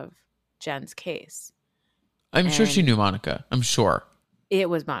of Jen's case. I'm sure she And knew Monica. I'm sure. It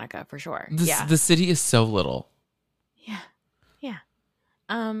was Monica for sure. Yeah. The city is so little. Yeah. Yeah.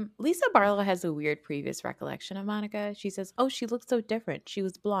 Lisa Barlow has a weird previous recollection of Monica. She says, "Oh, she looked so different. She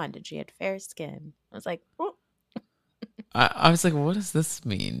was blonde and she had fair skin." I was like, "Oh." I was like, what does this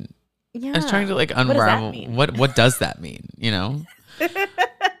mean? Yeah. I was trying to like unravel what does that mean, you know?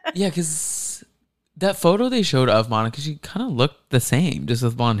 Yeah, because that photo they showed of Monica, she kind of looked the same, just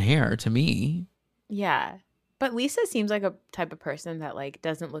with blonde hair to me. Yeah. But Lisa seems like a type of person that like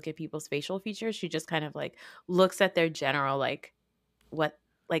doesn't look at people's facial features. She just kind of like looks at their general like what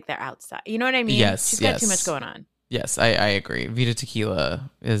like their outside. You know what I mean? Yes. She's got too much going on. Yes, I agree. Vita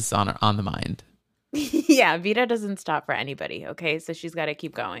Tequila is on the mind. Yeah, Vita doesn't stop for anybody, okay? So she's got to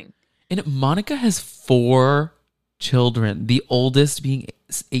keep going. And Monica has 4 children, the oldest being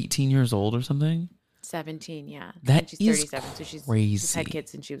 18 years old or something. 17, yeah. That and she's is 37, so she's had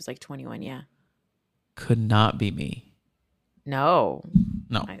kids since she was like 21, yeah. Could not be me. No.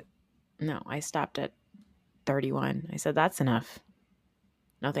 No. I stopped at 31. I said, that's enough.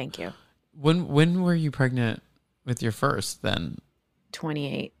 No, thank you. When were you pregnant with your first then?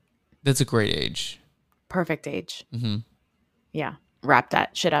 28. That's a great age. Perfect age. Mm-hmm. Yeah. Wrap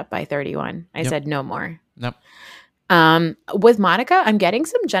that shit up by 31. I said no more. Nope. With Monica, I'm getting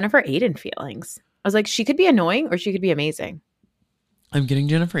some Jennifer Aiden feelings. I was like, she could be annoying or she could be amazing. I'm getting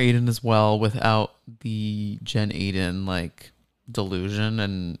Jennifer Aiden as well without the Jen Aiden like delusion,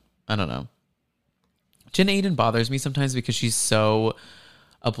 and I don't know. Jen Aiden bothers me sometimes because she's so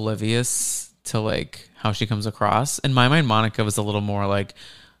oblivious to like how she comes across. In my mind, Monica was a little more like,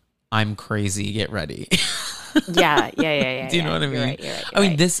 I'm crazy, get ready. Yeah. Do you know what I mean? You're right. I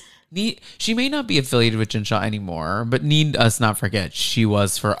mean, she may not be affiliated with Jen Shaw anymore, but need us not forget she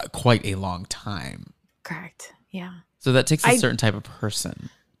was for quite a long time. Correct. Yeah. So that takes a certain type of person.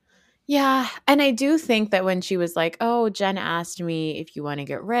 Yeah. And I do think that when she was like, oh, Jen asked me if you want to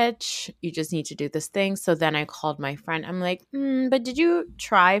get rich, you just need to do this thing. So then I called my friend. I'm like, but did you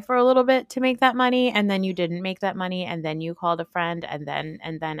try for a little bit to make that money? And then you didn't make that money. And then you called a friend and then,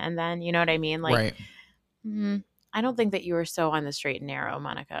 you know what I mean? Like, right. I don't think that you were so on the straight and narrow,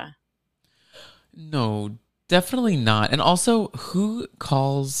 Monica. No, definitely not. And also, who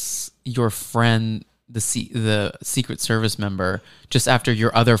calls your friend the Secret Service member just after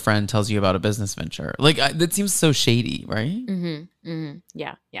your other friend tells you about a business venture? Like, that seems so shady, right?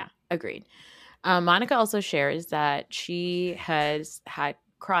 Yeah. Agreed. Monica also shares that she has had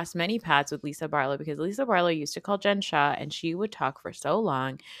crossed many paths with Lisa Barlow because Lisa Barlow used to call Jen Shaw and she would talk for so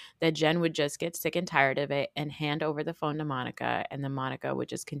long that Jen would just get sick and tired of it and hand over the phone to Monica, and then Monica would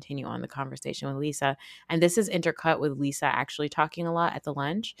just continue on the conversation with Lisa. And this is intercut with Lisa actually talking a lot at the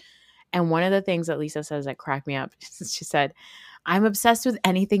lunch. And one of the things that Lisa says that cracked me up, she said, I'm obsessed with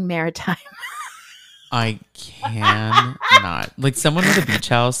anything maritime. I cannot. Like, someone with a beach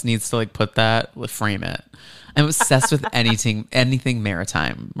house needs to like put that, frame it. I'm obsessed with anything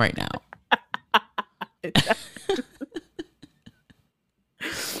maritime right now.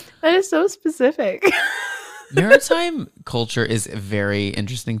 That is so specific. Maritime culture is very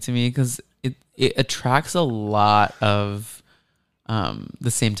interesting to me because it attracts a lot of the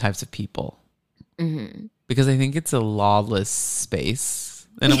same types of people. Mm-hmm. Because I think it's a lawless space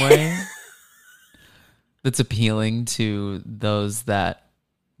in a way that's appealing to those that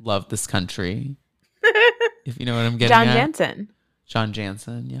love this country. If you know what I'm getting at. John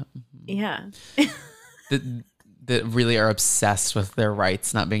Jansen, yeah. Yeah. that really are obsessed with their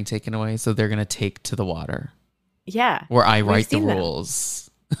rights not being taken away, so they're going to take to the water. Yeah. Where I write the rules.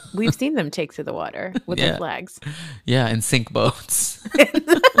 We've seen them take to the water with their flags. Yeah, and sink boats.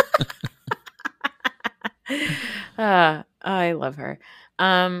 I love her.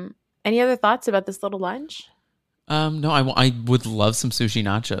 Any other thoughts about this little lunch? No, I would love some sushi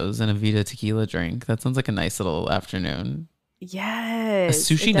nachos and a Vita tequila drink. That sounds like a nice little afternoon. Yes.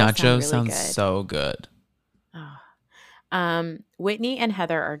 A sushi nacho sounds so good. Whitney and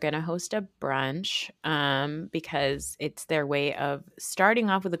Heather are going to host a brunch because it's their way of starting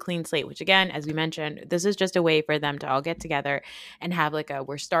off with a clean slate, which again, as we mentioned, this is just a way for them to all get together and have like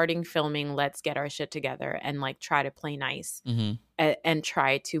we're starting filming, let's get our shit together and like try to play nice and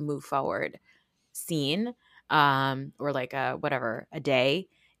try to move forward scene. or like a day.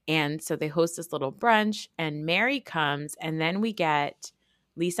 And so they host this little brunch, and Mary comes, and then we get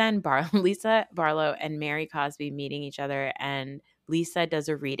Lisa Barlow and Mary Cosby meeting each other, and Lisa does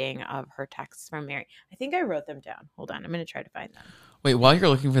a reading of her texts from Mary. I think I wrote them down. Hold on, I'm going to try to find them. Wait, while you're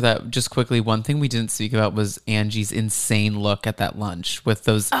looking for that, just quickly, one thing we didn't speak about was Angie's insane look at that lunch with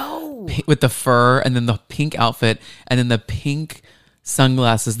those with the fur and then the pink outfit and then the pink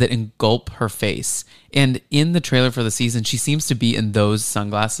sunglasses that engulf her face. And in the trailer for the season, she seems to be in those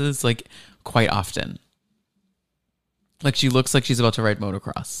sunglasses like quite often. Like she looks like she's about to ride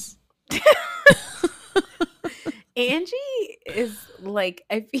motocross. Angie is like,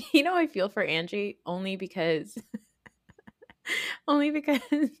 I feel for Angie only because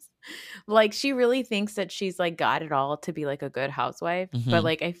like she really thinks that she's like got it all to be like a good housewife, but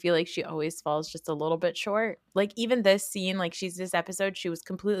like I feel like she always falls just a little bit short. Like even this scene, like this episode, she was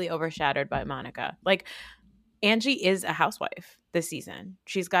completely overshadowed by Monica. Like Angie is a housewife this season.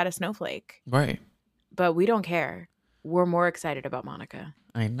 She's got a snowflake. Right. But we don't care. We're more excited about Monica.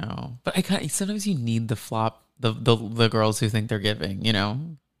 I know. But sometimes you need the flop, the girls who think they're giving, you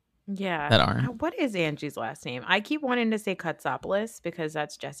know? Yeah. That aren't. What is Angie's last name? I keep wanting to say Katsopoulos because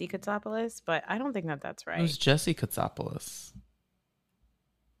that's Jesse Katsopoulos, but I don't think that's right. Who's Jesse Katsopoulos?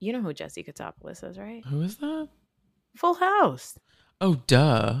 You know who Jesse Katsopoulos is, right? Who is that? Full House. Oh,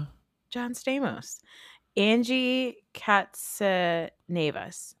 duh. John Stamos. Angie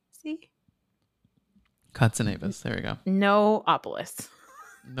Katsanavas. See? Katsanavas. There we go. No Opolis.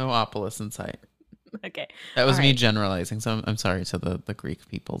 No Opolis in sight. Okay. That was me generalizing, so I'm sorry to the Greek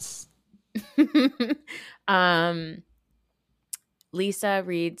peoples. Lisa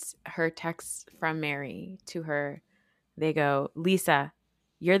reads her texts from Mary to her. They go, Lisa,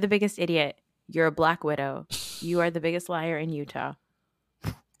 you're the biggest idiot. You're a black widow. You are the biggest liar in Utah.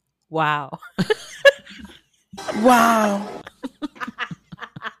 Wow. Wow.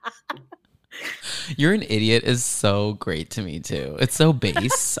 You're an idiot is so great to me too. It's so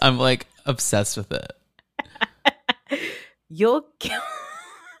base. I'm like obsessed with it. You'll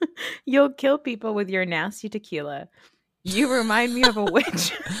kill people with your nasty tequila. You remind me of a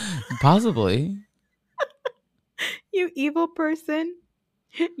witch. Possibly. You evil person.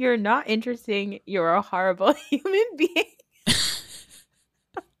 You're not interesting. You're a horrible human being.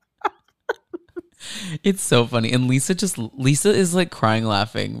 It's so funny. And Lisa is like crying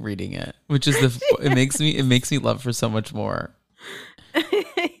laughing reading it, which is it makes me love her so much more.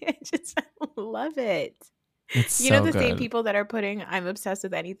 I just love it. It's you so know the good. same people that are putting I'm obsessed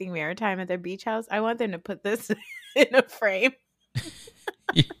with anything maritime at their beach house? I want them to put this in a frame.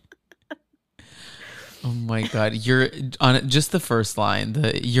 Oh my God. You're on just the first line,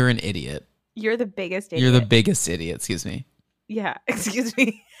 you're an idiot. You're the biggest idiot. You're the biggest idiot, excuse me. Yeah, excuse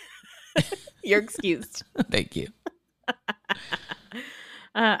me. You're excused. Thank you.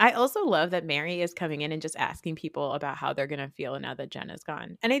 I also love that Mary is coming in and just asking people about how they're going to feel now that Jen is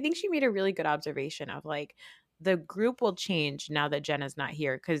gone. And I think she made a really good observation of like the group will change now that Jenna's not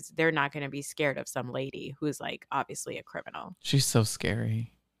here because they're not going to be scared of some lady who's like obviously a criminal. She's so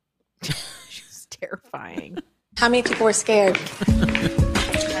scary. She's terrifying. How many people were scared?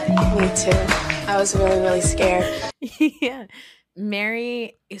 Me too. I was really, really scared. Yeah.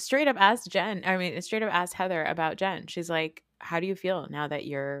 Mary straight up asked Heather about Jen. She's like, how do you feel now that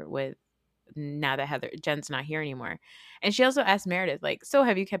Jen's not here anymore? And she also asked Meredith, like, so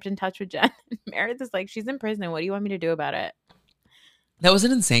have you kept in touch with Jen? Meredith is like, she's in prison. What do you want me to do about it? That was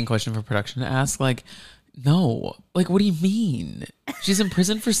an insane question for production to ask. Like, no, like, what do you mean? She's in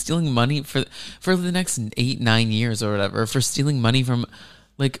prison for stealing money for the next 8-9 years or whatever, for stealing money from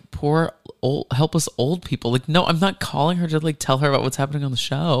like poor old helpless old people. Like, no, I'm not calling her to like tell her about what's happening on the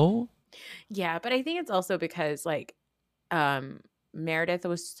show. Yeah, but I think it's also because like Meredith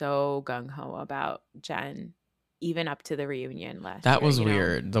was so gung-ho about Jen even up to the reunion last year. That was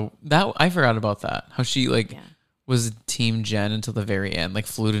weird. That I forgot about that. How she was team Jen until the very end, like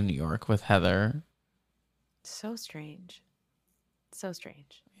flew to New York with Heather. So strange.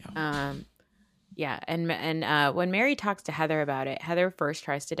 Yeah. Yeah, and when Mary talks to Heather about it, Heather first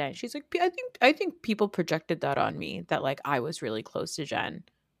tries to deny. She's like, I think people projected that on me, that like I was really close to Jen.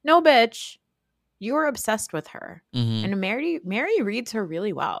 No, bitch, you were obsessed with her. Mm-hmm. And Mary reads her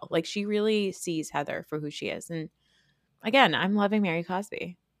really well. Like she really sees Heather for who she is. And again, I'm loving Mary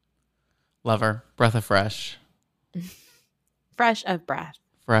Cosby. Love her. Breath of fresh. Fresh of breath.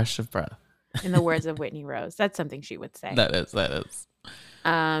 Fresh of breath. In the words of Whitney Rose, that's something she would say. That is.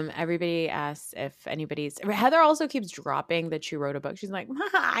 Everybody asks if anybody's. Heather also keeps dropping that she wrote a book. She's like,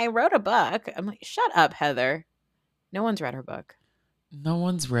 I wrote a book. I'm like, shut up, Heather. No one's read her book. No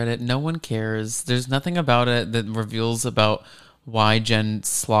one's read it. No one cares. There's nothing about it that reveals about why Jen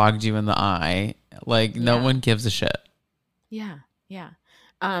slogged you in the eye. Like, no one gives a shit. Yeah. Yeah.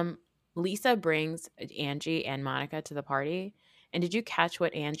 Lisa brings Angie and Monica to the party. And did you catch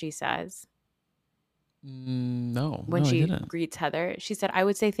what Angie says? No. When I she didn't. greets Heather, she said, I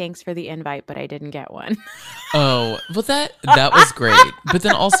would say thanks for the invite, but I didn't get one. Oh, well, that was great. But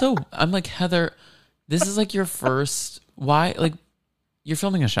then also, I'm like, Heather, this is like your first. Why? Like, you're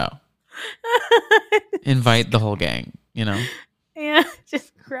filming a show. Invite the whole gang, you know? Yeah,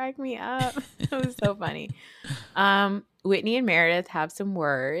 just crack me up. It was so funny. Whitney and Meredith have some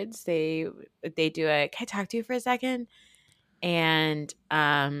words. They do a, can I talk to you for a second? And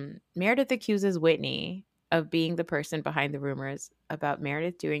Meredith accuses Whitney of being the person behind the rumors about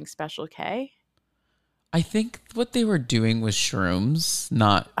Meredith doing Special K. I think what they were doing was shrooms,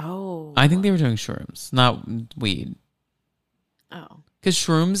 not. Oh. I think they were doing shrooms, not weed. Oh. Because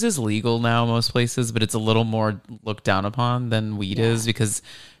shrooms is legal now most places, but it's a little more looked down upon than weed is because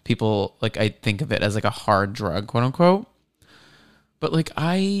people, like, I think of it as like a hard drug, quote unquote. But like,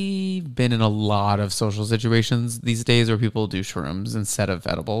 I've been in a lot of social situations these days where people do shrooms instead of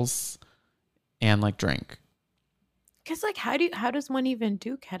edibles and like drink. Because like, how does one even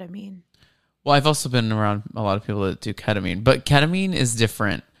do ketamine? Well, I've also been around a lot of people that do ketamine, but ketamine is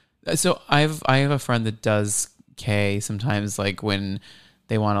different. So I have a friend that does K sometimes, like when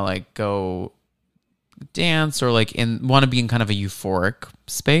they want to like go dance or like want to be in kind of a euphoric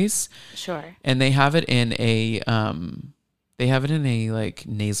space. Sure. And they have it in a like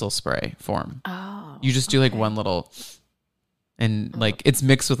nasal spray form. Oh. You just do like one little, and like it's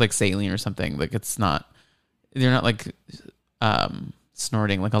mixed with like saline or something. Like they're not like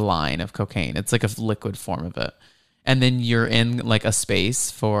snorting like a line of cocaine. It's like a liquid form of it. And then you're in like a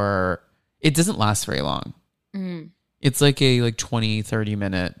space for, it doesn't last very long. Mm. It's like a 20-30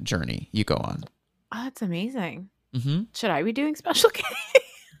 minute journey you go on. Oh, that's amazing. Mm-hmm. Should I be doing Special K?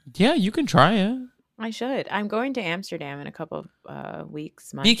 Yeah, you can try it. I should. I'm going to Amsterdam in a couple of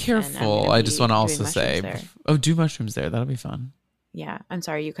weeks. Be careful. I just want to also say, do mushrooms there. That'll be fun. Yeah. I'm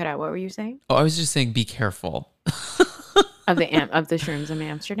sorry, you cut out. What were you saying? Oh, I was just saying, be careful. Of the shrooms in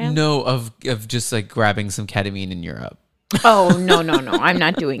Amsterdam? No, of just like grabbing some ketamine in Europe. Oh, no. I'm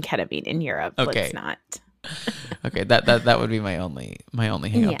not doing ketamine in Europe. Okay. Let's not. Okay, that would be my only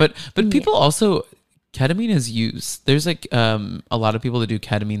hang up. But people also, ketamine is used. There's like a lot of people that do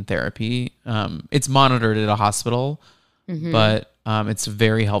ketamine therapy. It's monitored at a hospital, but it's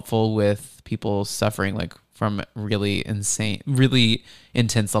very helpful with people suffering like from really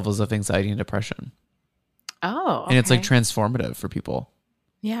intense levels of anxiety and depression. Oh, okay. And it's like transformative for people.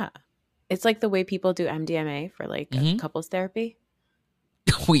 Yeah. It's like the way people do MDMA for like couples therapy.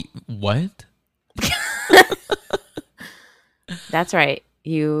 Wait, what? That's right.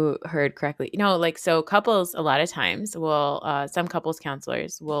 You heard correctly. So couples a lot of times will, some couples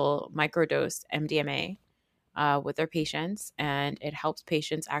counselors will microdose MDMA with their patients, and it helps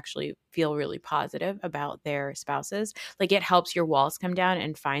patients actually feel really positive about their spouses. Like it helps your walls come down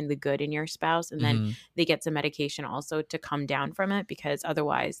and find the good in your spouse, and then they get some medication also to come down from it, because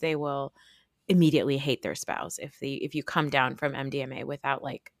otherwise they will immediately hate their spouse if you come down from MDMA without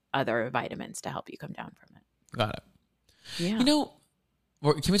like other vitamins to help you come down from it. Got it. Yeah.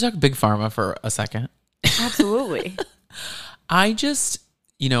 Can we talk Big Pharma for a second? Absolutely. I just,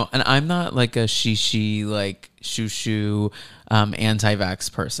 and I'm not like a she like shoo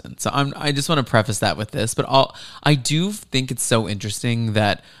anti-vax person. So I just want to preface that with this, but I do think it's so interesting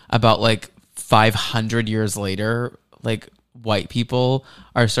that about like 500 years later, like white people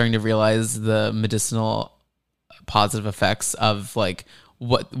are starting to realize the medicinal positive effects of like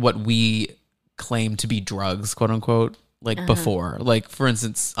what we claim to be drugs, quote unquote, like before. Like for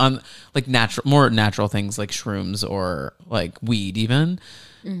instance, on like more natural things like shrooms or like weed even.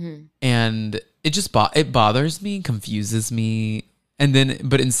 And it just it bothers me, confuses me,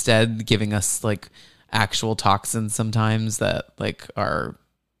 but instead giving us like actual toxins sometimes that like are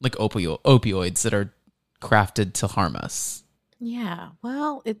like opioids that are crafted to harm us. Yeah.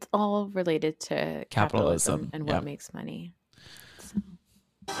 Well, it's all related to capitalism and what makes money.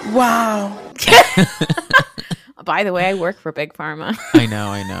 Wow. By the way, I work for Big Pharma. I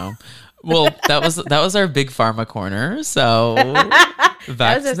know. Well, that was our Big Pharma corner. So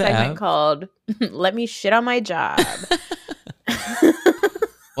that was a segment app. Called "Let Me Shit on My Job."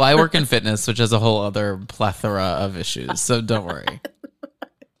 Well, I work in fitness, which has a whole other plethora of issues. So don't worry.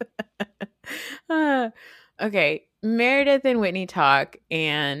 Okay. Meredith and Whitney talk,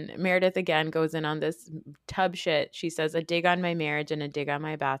 and Meredith again goes in on this tub shit. She says, a dig on my marriage and a dig on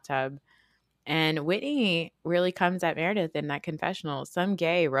my bathtub. And Whitney really comes at Meredith in that confessional. Some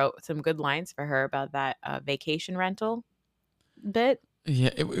gay wrote some good lines for her about that vacation rental bit.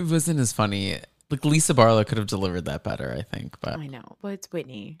 Yeah, it wasn't as funny. Like Lisa Barlow could have delivered that better, I think. But I know. Well, it's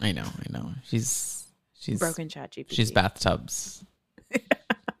Whitney. I know. She's broken ChatGPT. She's bathtubs.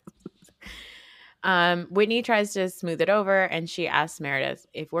 Whitney tries to smooth it over, and she asks Meredith,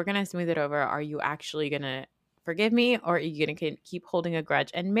 if we're going to smooth it over, are you actually going to forgive me, or are you going to keep holding a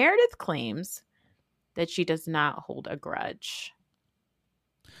grudge? And Meredith claims that she does not hold a grudge.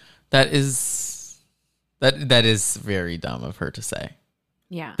 That is very dumb of her to say.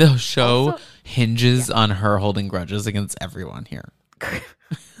 Yeah. The show Also, hinges on her holding grudges against everyone here.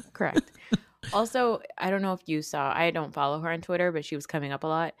 Correct. Also, I don't know if you saw, I don't follow her on Twitter, but she was coming up a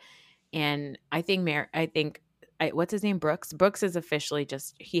lot. And I think what's his name? Brooks. Brooks is officially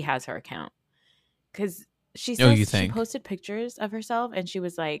he has her account. Because she says she posted pictures of herself, and she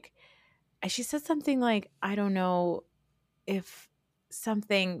was like, she said something like, I don't know if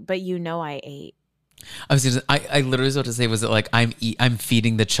something, but I ate. I literally was about to say, was it like I'm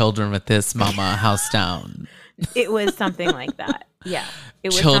feeding the children with this, mama, house down? It was something like that. Yeah. It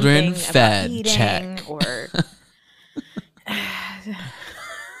was children something fed, about eating, check. Or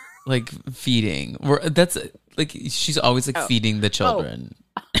like feeding. That's like she's always like feeding the children.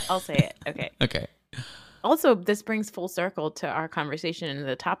 I'll say it. Okay. Okay. Also, this brings full circle to our conversation in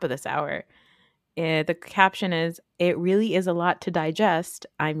the top of this hour. The caption is, "It really is a lot to digest.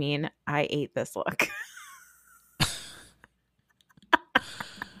 I mean, I ate this look."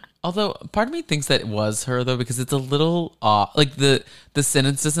 Although part of me thinks that it was her though, because it's a little off. Like the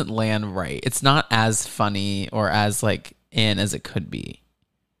sentence doesn't land right. It's not as funny or as like in as it could be.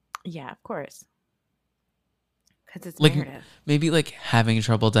 Yeah, of course. Because it's like Meredith. Maybe like having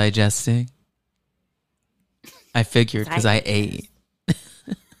trouble digesting. I figured because I ate.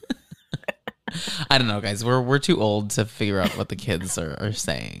 I don't know, guys. We're too old to figure out what the kids are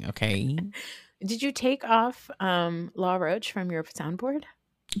saying. Okay. Did you take off La Roche from your soundboard?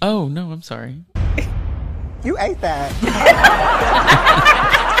 Oh no, I'm sorry. You ate that.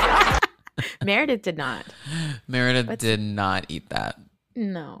 Meredith did not. Meredith did not eat that.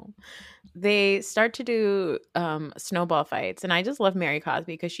 No. They start to do snowball fights, and I just love Mary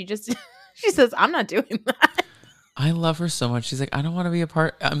Cosby because she says, "I'm not doing that." I love her so much. She's like, I don't want to be a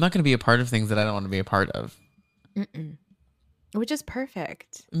part. I'm not going to be a part of things that I don't want to be a part of. Mm-mm. Which is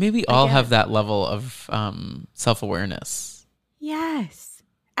perfect. Maybe all have that level of self-awareness. Yes.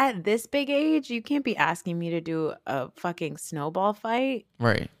 At this big age, you can't be asking me to do a fucking snowball fight.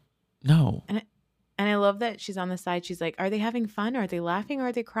 Right. No. And I love that she's on the side. She's like, are they having fun? Are they laughing? Or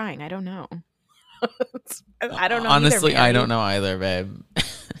are they crying? I don't know. I don't know. Honestly, either, I don't know either, babe.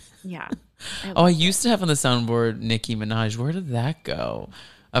 Yeah. I used to have on the soundboard Nicki Minaj. Where did that go?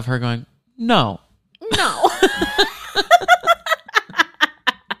 Of her going, no.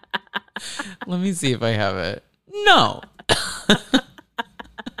 Let me see if I have it. No.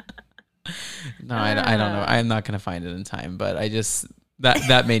 No, I don't know. I'm not going to find it in time, but I just,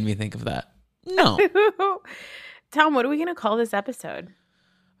 that made me think of that. No. Tom, what are we going to call this episode?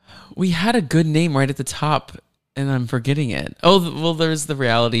 We had a good name right at the top, and I'm forgetting it. Oh, well, there's the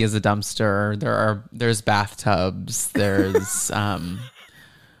reality is a dumpster. There's bathtubs. There's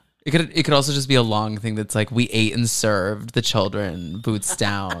it could also just be a long thing that's like, we ate and served the children, boots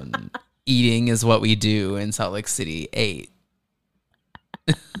down. Eating is what we do in Salt Lake City. Ate.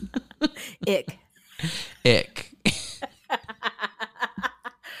 Ick.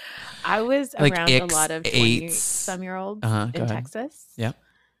 I was like around a lot of 20-some-year-olds in Texas. Yep.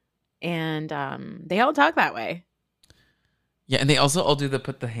 And they all talk that way. Yeah, and they also all do the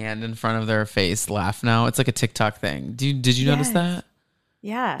put the hand in front of their face laugh now. It's like a TikTok thing. Did you notice that?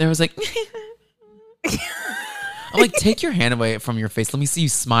 Yeah. There was like... I'm like, take your hand away from your face. Let me see you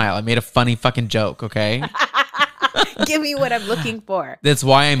smile. I made a funny fucking joke, okay? Give me what I'm looking for. That's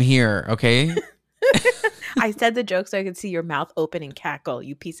why I'm here, okay? I said the joke so I could see your mouth open and cackle,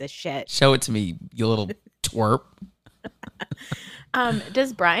 you piece of shit. Show it to me, you little twerp.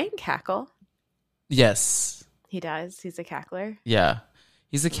 Does Brian cackle? Yes. He does. He's a cackler. Yeah.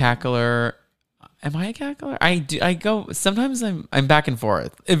 He's a cackler. Am I a cackler? I go sometimes I'm back and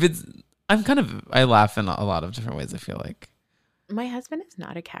forth. I laugh in a lot of different ways, I feel like. My husband is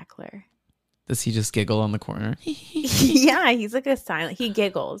not a cackler. Does he just giggle on the corner? Yeah, he's like a silent. He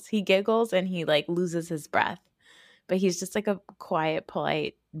giggles and he like loses his breath. But he's just like a quiet,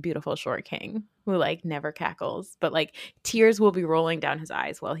 polite beautiful short king who like never cackles, but like tears will be rolling down his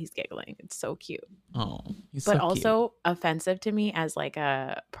eyes while he's giggling. It's so cute. Oh, he's But so also offensive to me as like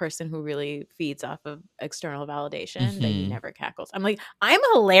a person who really feeds off of external validation that he never cackles. I'm like, I'm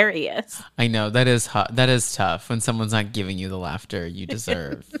hilarious. I know that is that is tough when someone's not giving you the laughter you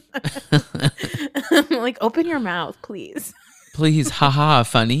deserve. Like, open your mouth, please. Please, haha,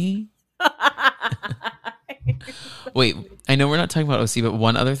 funny. Wait, I know we're not talking about OC, but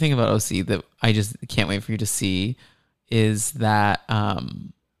one other thing about OC that I just can't wait for you to see is that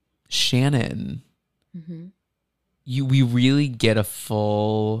Shannon, we really get a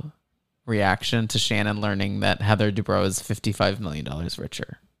full reaction to Shannon learning that Heather Dubrow is $55 million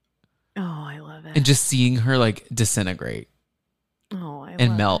richer. Oh, I love it. And just seeing her like disintegrate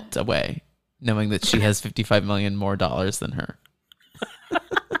and melt away, knowing that she has $55 million more dollars than her.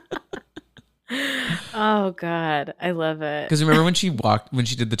 Oh God, I love it. Because remember when she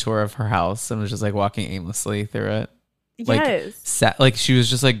did the tour of her house and was just like walking aimlessly through it? Like, yes. Like she was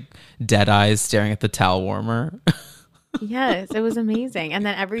just like dead eyes staring at the towel warmer. Yes, it was amazing. And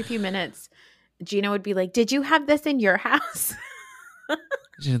then every few minutes, Gina would be like, "Did you have this in your house?" And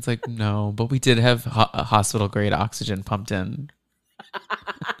it's like, no, but we did have hospital grade oxygen pumped in.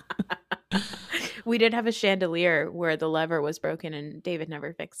 We did have a chandelier where the lever was broken and David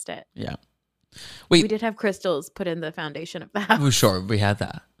never fixed it. Yeah. Wait. We did have crystals put in the foundation of the house. Oh, sure, we had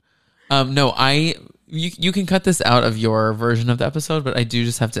that. No, you can cut this out of your version of the episode, but I do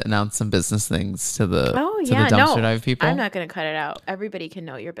just have to announce some business things to the dumpster dive people. I'm not going to cut it out. Everybody can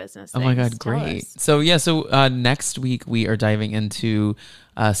know your business. Oh my God, great! So next week we are diving into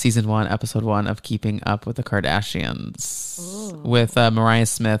season 1, episode 1 of Keeping Up with the Kardashians with Mariah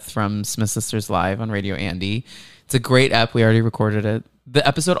Smith from Smith Sisters Live on Radio Andy. It's a great ep. We already recorded it. The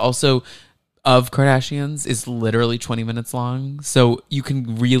episode also of Kardashians is literally 20 minutes long, so you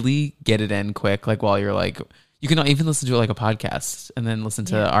can really get it in quick, like while you're like, you can even listen to it like a podcast and then listen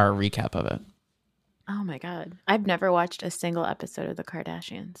to our recap of it. Oh my God, I've never watched a single episode of the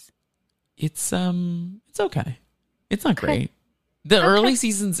Kardashians. It's okay. It's not great. The early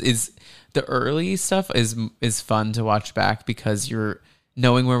seasons the early stuff is fun to watch back because you're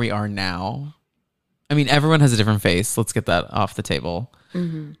knowing where we are now. I mean, everyone has a different face. Let's get that off the table.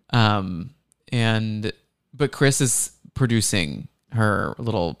 But Chris is producing her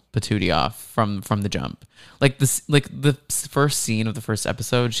little patootie off from the jump. Like this, like the first scene of the first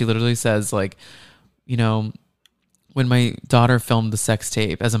episode, she literally says like, you know, when my daughter filmed the sex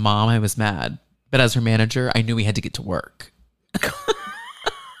tape, as a mom, I was mad, but as her manager, I knew we had to get to work.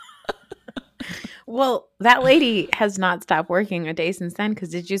 Well, that lady has not stopped working a day since then. Because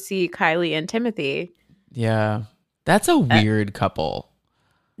did you see Kylie and Timothy? Yeah, that's a weird couple.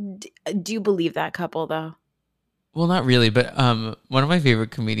 Do you believe that couple though? Well, not really, but one of my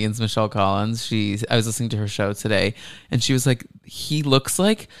favorite comedians, Michelle Collins, I was listening to her show today, and she was like, he looks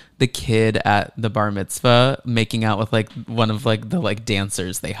like the kid at the bar mitzvah making out with like one of like the like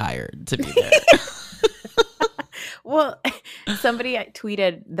dancers they hired to be there. Well, somebody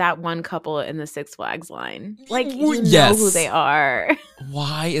tweeted that one couple in the Six Flags line. Like, you know who they are.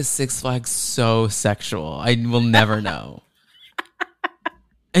 Why is Six Flags so sexual? I will never know.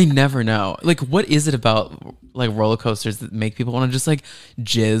 I never know. Like, what is it about like roller coasters that make people want to just like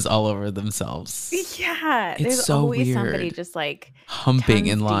jizz all over themselves? Yeah, it's there's so always weird. Somebody just like humping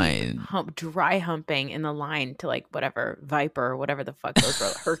in line, dry humping in the line to like whatever Viper, whatever the fuck those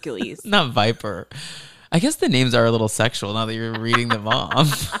were, Hercules. Not Viper. I guess the names are a little sexual now that you're reading them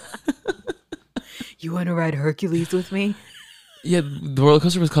off. You want to ride Hercules with me? Yeah, the roller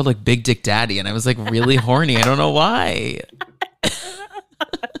coaster was called like Big Dick Daddy, and I was like really horny. I don't know why.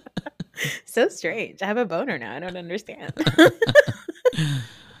 So strange. I have a boner now. I don't understand.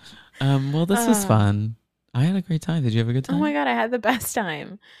 Well, this was fun. I had a great time. Did you have a good time? Oh my God, I had the best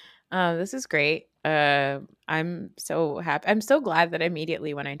time. This is great. I'm so happy. I'm so glad that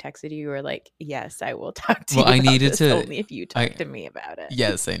immediately when I texted you, you were like, "Yes, I will talk to you." I needed to only if you talk to me about it.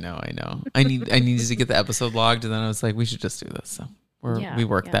 Yes, I know. I needed to get the episode logged, and then I was like, we should just do this. So we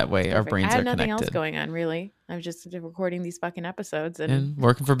work that way. Our brains are connected. I had nothing else going on really. I was just recording these fucking episodes and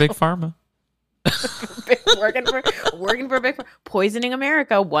working for Big Pharma. working for Big Pharma, poisoning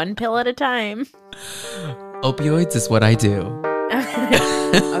America one pill at a time. Opioids is what I do.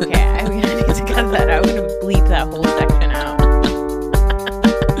 Okay, I'm gonna need to cut that out. I'm gonna bleep that whole section.